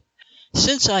choice.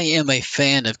 Since I am a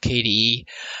fan of KDE,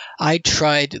 I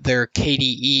tried their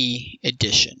KDE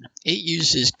edition. It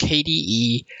uses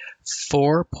KDE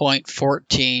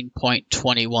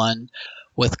 4.14.21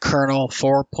 with kernel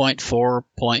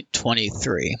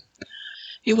 4.4.23.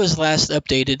 It was last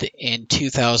updated in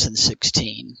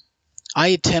 2016. I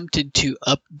attempted to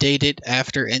update it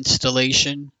after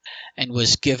installation and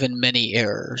was given many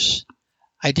errors.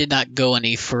 I did not go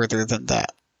any further than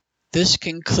that. This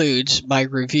concludes my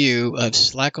review of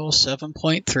Slackel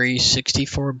 7.3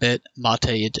 64-bit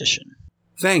Mate Edition.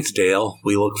 Thanks, Dale.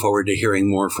 We look forward to hearing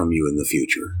more from you in the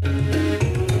future.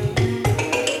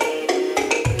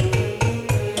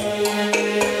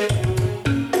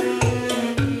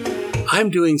 I'm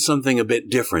doing something a bit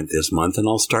different this month, and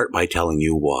I'll start by telling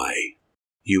you why.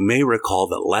 You may recall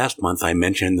that last month I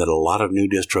mentioned that a lot of new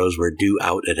distros were due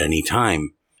out at any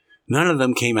time. None of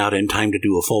them came out in time to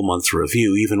do a full month's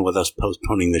review, even with us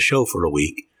postponing the show for a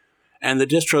week. And the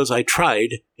distros I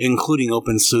tried, including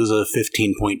OpenSUSE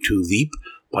 15.2 Leap,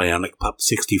 Bionic Pup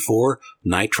 64,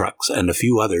 Nitrux, and a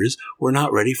few others, were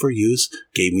not ready for use,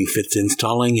 gave me fits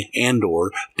installing,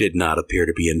 and/or did not appear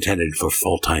to be intended for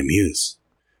full-time use.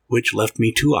 Which left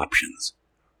me two options.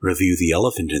 Review the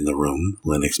elephant in the room,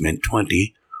 Linux Mint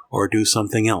 20, or do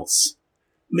something else.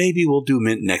 Maybe we'll do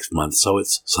Mint next month, so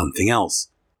it's something else.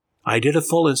 I did a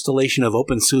full installation of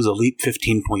OpenSUSE Leap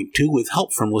 15.2 with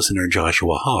help from listener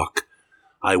Joshua Hawk.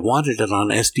 I wanted it on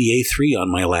SDA 3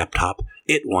 on my laptop.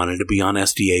 It wanted to be on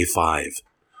SDA 5.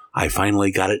 I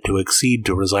finally got it to accede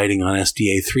to residing on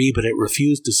SDA 3, but it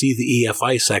refused to see the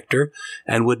EFI sector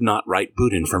and would not write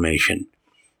boot information.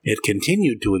 It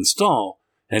continued to install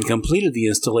and completed the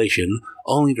installation,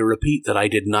 only to repeat that I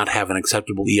did not have an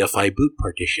acceptable EFI boot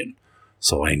partition.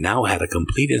 So I now had a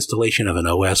complete installation of an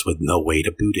OS with no way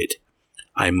to boot it.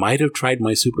 I might have tried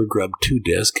my SuperGrub 2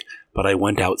 disk, but I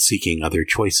went out seeking other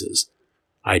choices.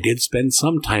 I did spend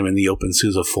some time in the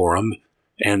OpenSUSE forum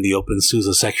and the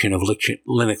OpenSUSE section of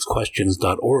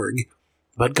linuxquestions.org,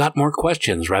 but got more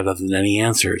questions rather than any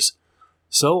answers.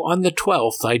 So on the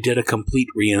 12th, I did a complete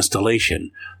reinstallation.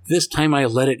 This time I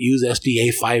let it use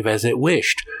SDA 5 as it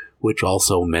wished, which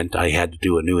also meant I had to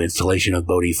do a new installation of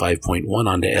Bodhi 5.1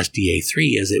 onto SDA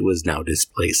 3 as it was now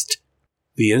displaced.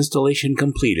 The installation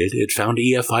completed, it found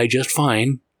EFI just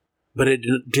fine, but it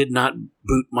did not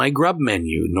boot my grub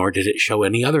menu, nor did it show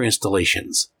any other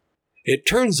installations. It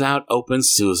turns out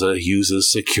OpenSUSE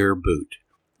uses secure boot,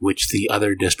 which the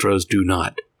other distros do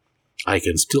not. I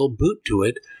can still boot to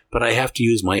it, but I have to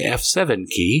use my F7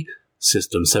 key,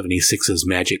 System76's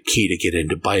magic key to get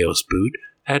into BIOS boot,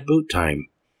 at boot time.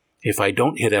 If I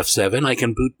don't hit F7, I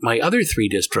can boot my other three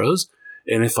distros,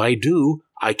 and if I do,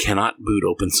 I cannot boot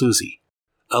OpenSUSE.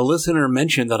 A listener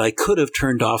mentioned that I could have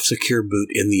turned off secure boot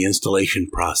in the installation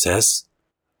process.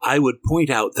 I would point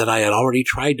out that I had already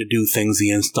tried to do things the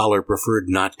installer preferred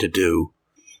not to do,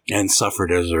 and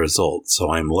suffered as a result, so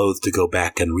I'm loath to go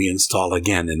back and reinstall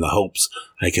again in the hopes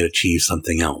I could achieve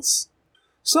something else.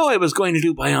 So I was going to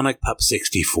do Bionic Pup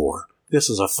 64. This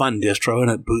is a fun distro,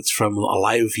 and it boots from a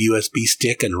live USB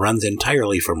stick and runs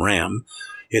entirely from RAM.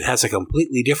 It has a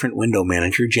completely different window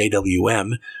manager,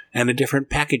 JWM, and a different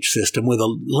package system with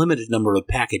a limited number of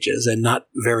packages and not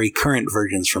very current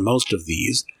versions for most of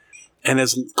these, and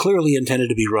is clearly intended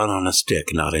to be run on a stick,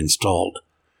 not installed.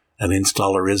 An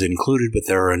installer is included, but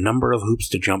there are a number of hoops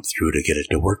to jump through to get it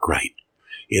to work right.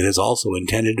 It is also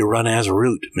intended to run as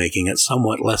root, making it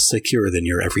somewhat less secure than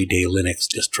your everyday Linux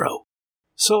distro.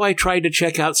 So I tried to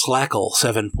check out Slackel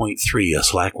 7.3, a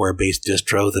Slackware-based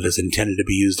distro that is intended to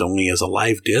be used only as a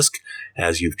live disk,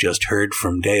 as you've just heard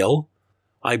from Dale.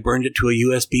 I burned it to a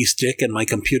USB stick, and my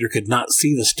computer could not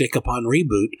see the stick upon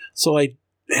reboot, so I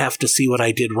have to see what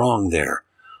I did wrong there.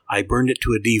 I burned it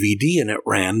to a DVD and it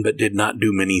ran, but did not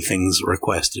do many things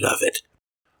requested of it.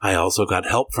 I also got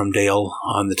help from Dale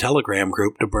on the Telegram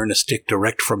group to burn a stick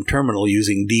direct from terminal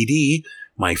using DD,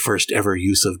 my first ever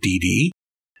use of DD,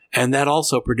 and that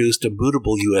also produced a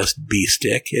bootable USB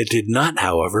stick. It did not,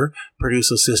 however, produce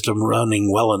a system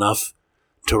running well enough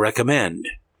to recommend.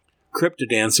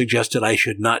 Cryptodan suggested I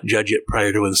should not judge it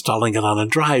prior to installing it on a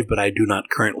drive, but I do not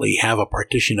currently have a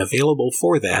partition available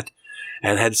for that,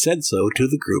 and had said so to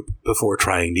the group before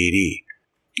trying DD.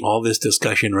 All this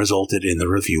discussion resulted in the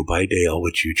review by Dale,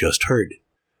 which you just heard.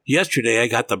 Yesterday I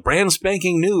got the brand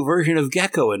spanking new version of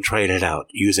Gecko and tried it out.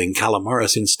 Using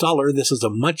Calamaris Installer, this is a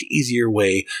much easier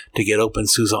way to get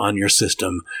OpenSUSE on your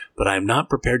system, but I'm not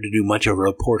prepared to do much of a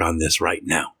report on this right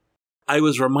now. I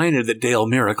was reminded that Dale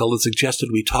Miracle had suggested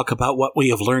we talk about what we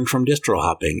have learned from distro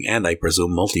hopping, and I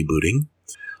presume multi-booting.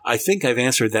 I think I've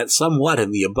answered that somewhat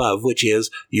in the above, which is,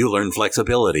 you learn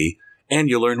flexibility, and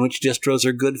you learn which distros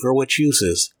are good for which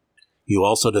uses. You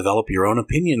also develop your own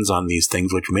opinions on these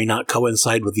things, which may not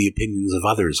coincide with the opinions of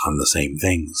others on the same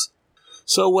things.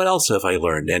 So what else have I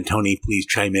learned? And Tony, please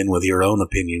chime in with your own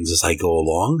opinions as I go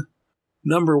along.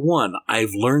 Number 1,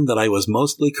 I've learned that I was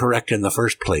mostly correct in the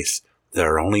first place.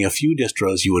 There are only a few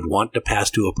distros you would want to pass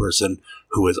to a person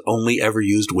who has only ever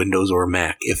used Windows or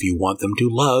Mac if you want them to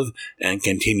love and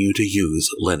continue to use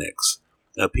Linux.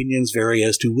 Opinions vary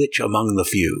as to which among the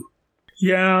few.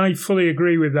 Yeah, I fully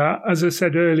agree with that. As I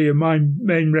said earlier, my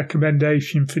main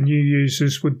recommendation for new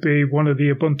users would be one of the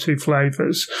Ubuntu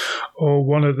flavors or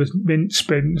one of the Mint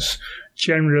spins.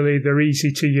 Generally, they're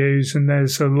easy to use and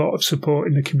there's a lot of support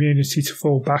in the community to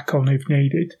fall back on if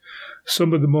needed.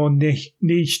 Some of the more niche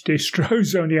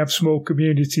distros only have small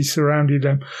communities surrounding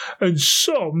them, and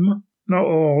some, not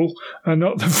all, are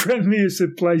not the friendliest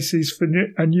of places for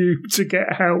a noob to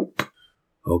get help.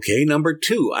 Okay, number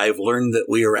 2, I've learned that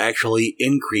we are actually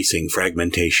increasing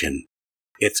fragmentation.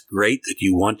 It's great that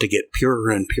you want to get purer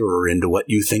and purer into what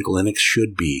you think Linux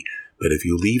should be, but if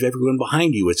you leave everyone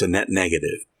behind you, it's a net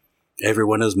negative.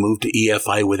 Everyone has moved to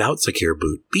EFI without Secure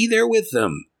Boot. Be there with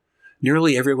them.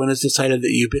 Nearly everyone has decided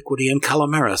that Ubiquity and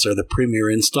Calamaris are the premier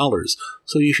installers,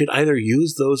 so you should either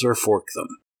use those or fork them.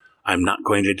 I'm not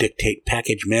going to dictate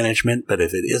package management, but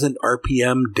if it isn't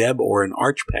RPM, Deb, or an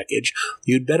Arch package,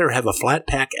 you'd better have a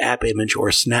Flatpak app image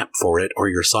or snap for it, or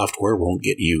your software won't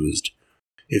get used.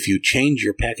 If you change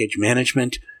your package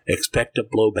management, expect a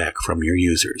blowback from your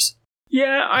users.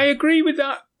 Yeah, I agree with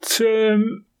that.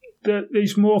 That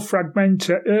there's more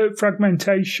fragmentation,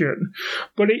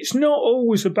 but it's not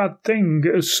always a bad thing,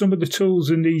 as some of the tools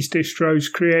in these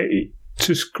distros create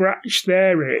to scratch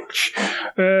their itch.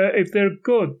 If they're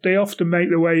good, they often make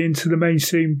their way into the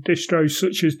mainstream distros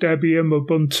such as Debian,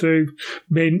 Ubuntu,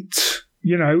 Mint,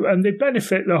 and they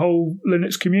benefit the whole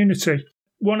Linux community.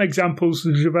 One example is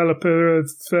the developer of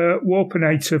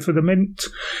Warpinator for the Mint.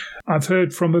 I've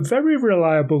heard from a very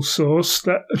reliable source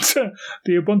that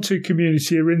the Ubuntu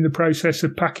community are in the process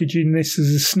of packaging this as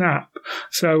a snap,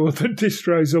 so other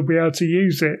distros will be able to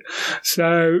use it.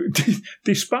 So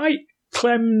despite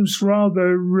Clem's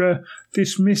rather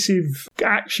dismissive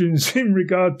actions in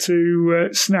regard to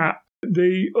Snap,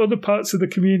 the other parts of the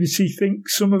community think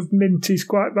some of Mint is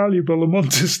quite valuable and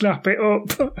want to snap it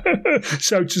up,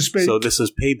 so to speak. So this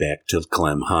is payback to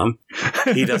Clem, huh?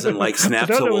 He doesn't like Snap,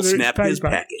 so we'll snap his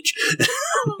package.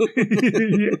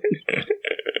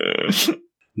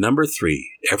 Number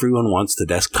 3, everyone wants the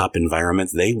desktop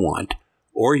environment they want,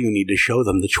 or you need to show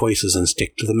them the choices and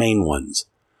stick to the main ones.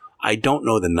 I don't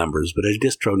know the numbers, but a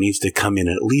distro needs to come in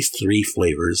at least 3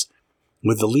 flavors,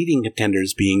 with the leading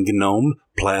contenders being GNOME,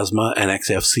 Plasma, and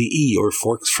XFCE, or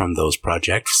forks from those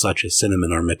projects, such as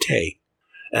Cinnamon or Mate.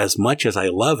 As much as I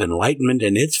love Enlightenment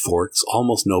and its forks,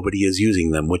 almost nobody is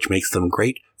using them, which makes them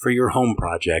great for your home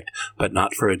project, but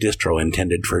not for a distro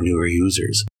intended for newer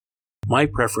users. My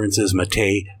preference is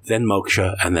Mate, then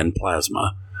Moksha, and then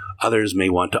Plasma. Others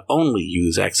may want to only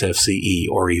use XFCE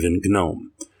or even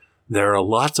GNOME. There are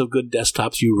lots of good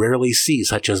desktops you rarely see,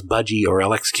 such as Budgie or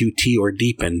LXQT or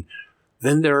Deepin.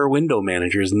 Then there are window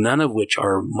managers, none of which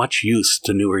are much use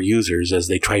to newer users as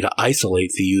they try to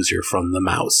isolate the user from the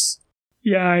mouse.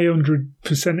 Yeah, I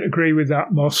 100% agree with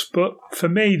that, Moss. But for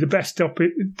me, the best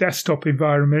desktop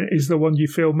environment is the one you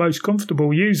feel most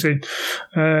comfortable using,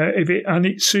 and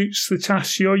it suits the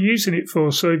tasks you're using it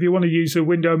for. So if you want to use a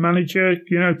window manager,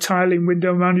 tiling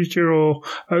window manager or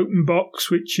OpenBox,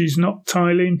 which is not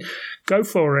tiling, go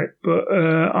for it. But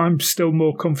I'm still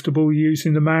more comfortable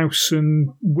using the mouse and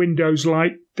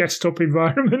Windows-like desktop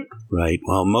environment. Right.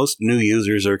 Well, most new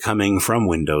users are coming from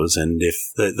Windows, and if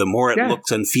the more it looks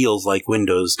and feels like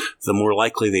Windows, the more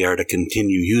likely they are to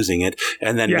continue using it,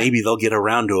 and then maybe they'll get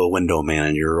around to a window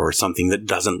manager or something that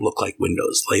doesn't look like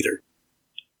Windows later.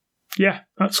 Yeah,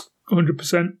 that's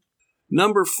 100%.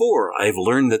 Number 4, I've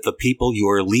learned that the people you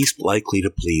are least likely to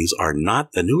please are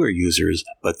not the newer users,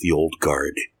 but the old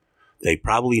guard. They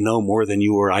probably know more than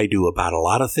you or I do about a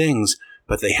lot of things,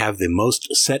 but they have the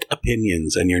most set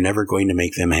opinions, and you're never going to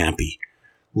make them happy.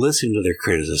 Listen to their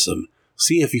criticism.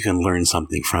 See if you can learn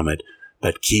something from it,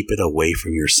 but keep it away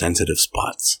from your sensitive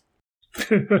spots.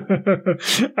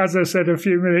 As I said a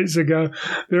few minutes ago,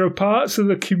 there are parts of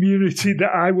the community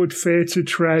that I would fear to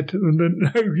tread and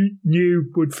that no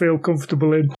noob would feel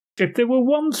comfortable in. If there were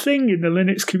one thing in the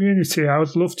Linux community I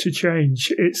would love to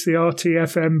change, it's the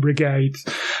RTFM brigade.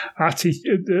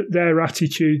 Their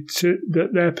attitude to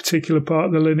that their particular part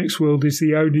of the Linux world is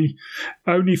the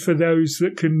only for those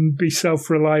that can be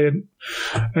self-reliant,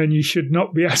 and you should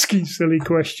not be asking silly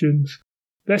questions.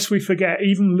 Lest we forget,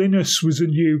 even Linus was a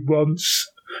noob once,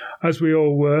 as we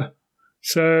all were.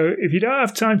 So if you don't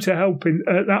have time to help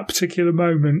at that particular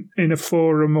moment in a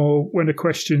forum or when a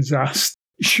question's asked,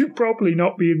 you should probably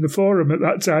not be in the forum at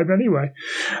that time anyway.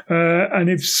 And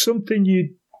if something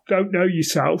you don't know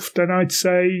yourself, then I'd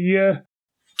say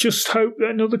just hope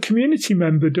that another community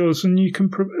member does, and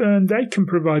they can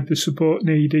provide the support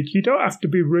needed. You don't have to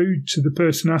be rude to the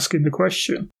person asking the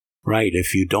question. Right.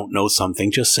 If you don't know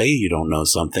something, just say you don't know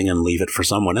something and leave it for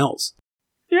someone else.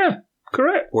 Yeah,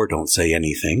 correct. Or don't say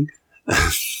anything.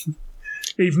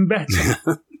 Even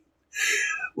better.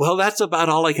 Well, that's about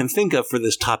all I can think of for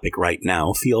this topic right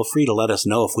now. Feel free to let us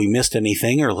know if we missed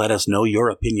anything or let us know your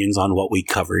opinions on what we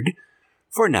covered.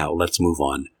 For now, let's move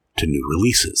on to new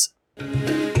releases.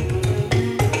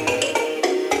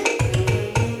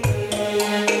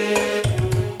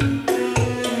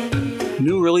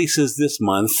 New releases this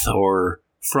month, or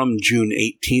from June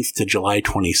 18th to July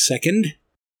 22nd.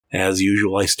 As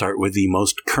usual, I start with the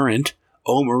most current,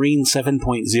 Marine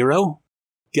 7.0,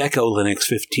 Gecko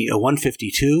Linux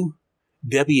 152,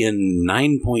 Debian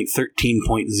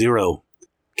 9.13.0,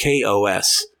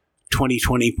 KOS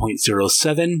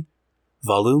 2020.07,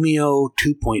 Volumio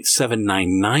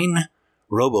 2.799,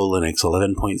 RoboLinux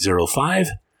 11.05,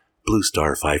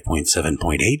 BlueStar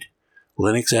 5.7.8,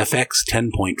 Linux FX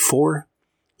 10.4,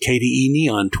 KDE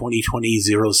Neon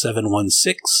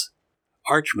 2020-0716,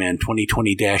 Archman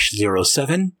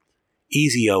 2020-07,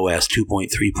 EasyOS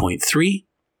 2.3.3,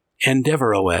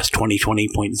 EndeavourOS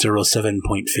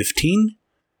 2020.07.15,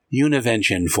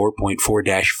 Univention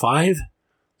 4.4-5,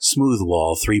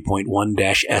 Smoothwall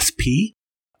 3.1-SP,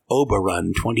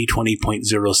 Oberun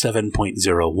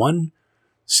 2020.07.01,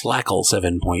 Slackel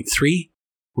 7.3,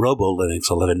 RoboLinux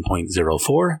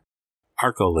 11.04,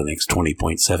 ArcoLinux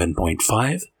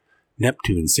 20.7.5,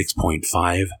 Neptune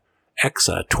 6.5,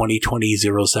 Exa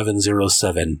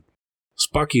 2020-0707,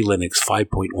 Sparky Linux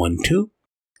 5.12,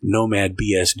 Nomad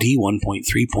BSD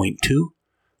 1.3.2,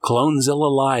 Clonezilla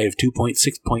Live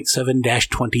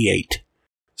 2.6.7-28,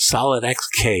 Solid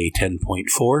XK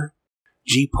 10.4,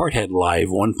 Gparthead Live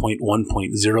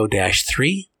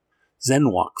 1.1.0-3,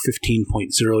 ZenWalk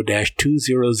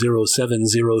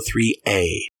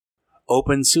 15.0-200703A,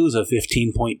 OpenSUSE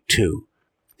 15.2,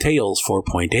 Tails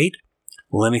 4.8,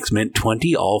 Linux Mint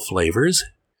 20 all flavors,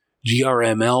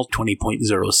 GRML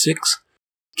 20.06,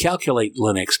 Calculate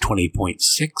Linux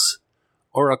 20.6,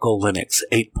 Oracle Linux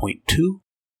 8.2,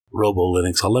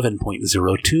 RoboLinux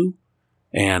 11.02,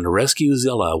 and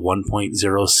RescueZilla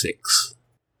 1.06.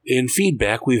 In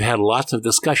feedback, we've had lots of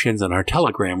discussions in our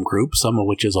Telegram group, some of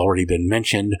which has already been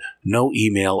mentioned. No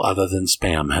email other than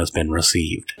spam has been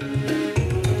received.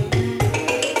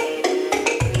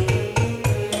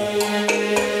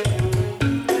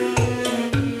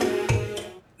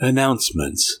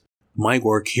 Announcements. My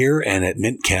work here and at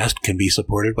Mintcast can be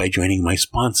supported by joining my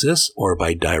sponsors or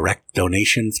by direct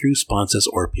donation through sponsors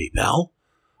or PayPal.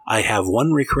 I have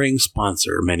one recurring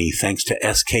sponsor. Many thanks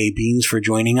to SK Beans for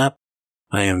joining up.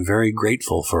 I am very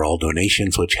grateful for all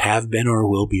donations which have been or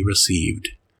will be received.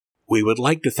 We would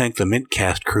like to thank the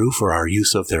Mintcast crew for our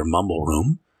use of their mumble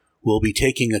room. We'll be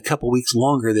taking a couple weeks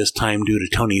longer this time due to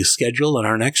Tony's schedule, and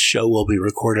our next show will be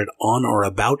recorded on or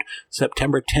about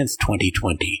September 10th,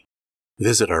 2020.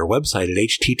 Visit our website at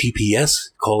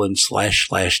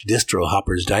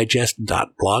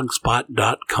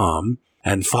https://distrohoppersdigest.blogspot.com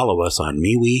and follow us on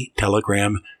MeWe,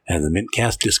 Telegram, and the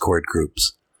Mintcast Discord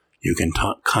groups. You can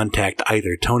contact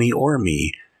either Tony or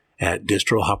me at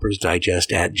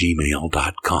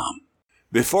distrohoppersdigest@gmail.com.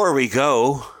 Before we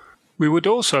go, we would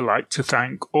also like to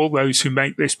thank all those who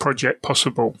make this project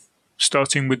possible,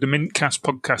 starting with the Mintcast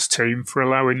podcast team for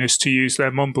allowing us to use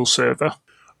their Mumble server,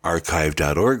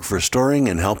 Archive.org for storing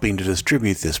and helping to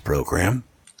distribute this program,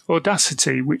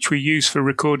 Audacity, which we use for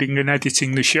recording and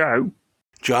editing the show,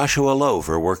 Joshua Lowe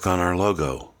for work on our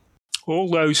logo,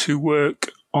 all those who work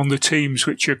on the teams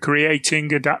which are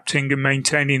creating, adapting and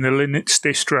maintaining the Linux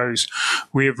distros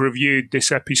we have reviewed this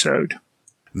episode,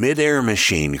 Mid-Air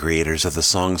Machine, creators of the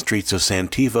song Streets of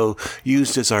Santivo,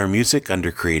 used as our music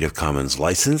under Creative Commons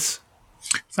license.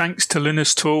 Thanks to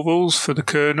Linus Torvalds for the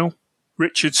kernel,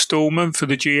 Richard Stallman for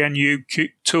the GNU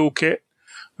toolkit,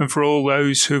 and for all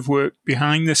those who have worked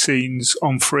behind the scenes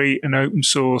on free and open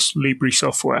source Libre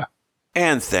software.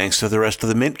 And thanks to the rest of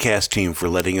the Mintcast team for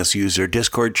letting us use their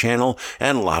Discord channel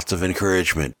and lots of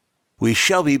encouragement. We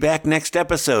shall be back next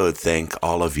episode. Thank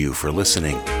all of you for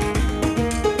listening.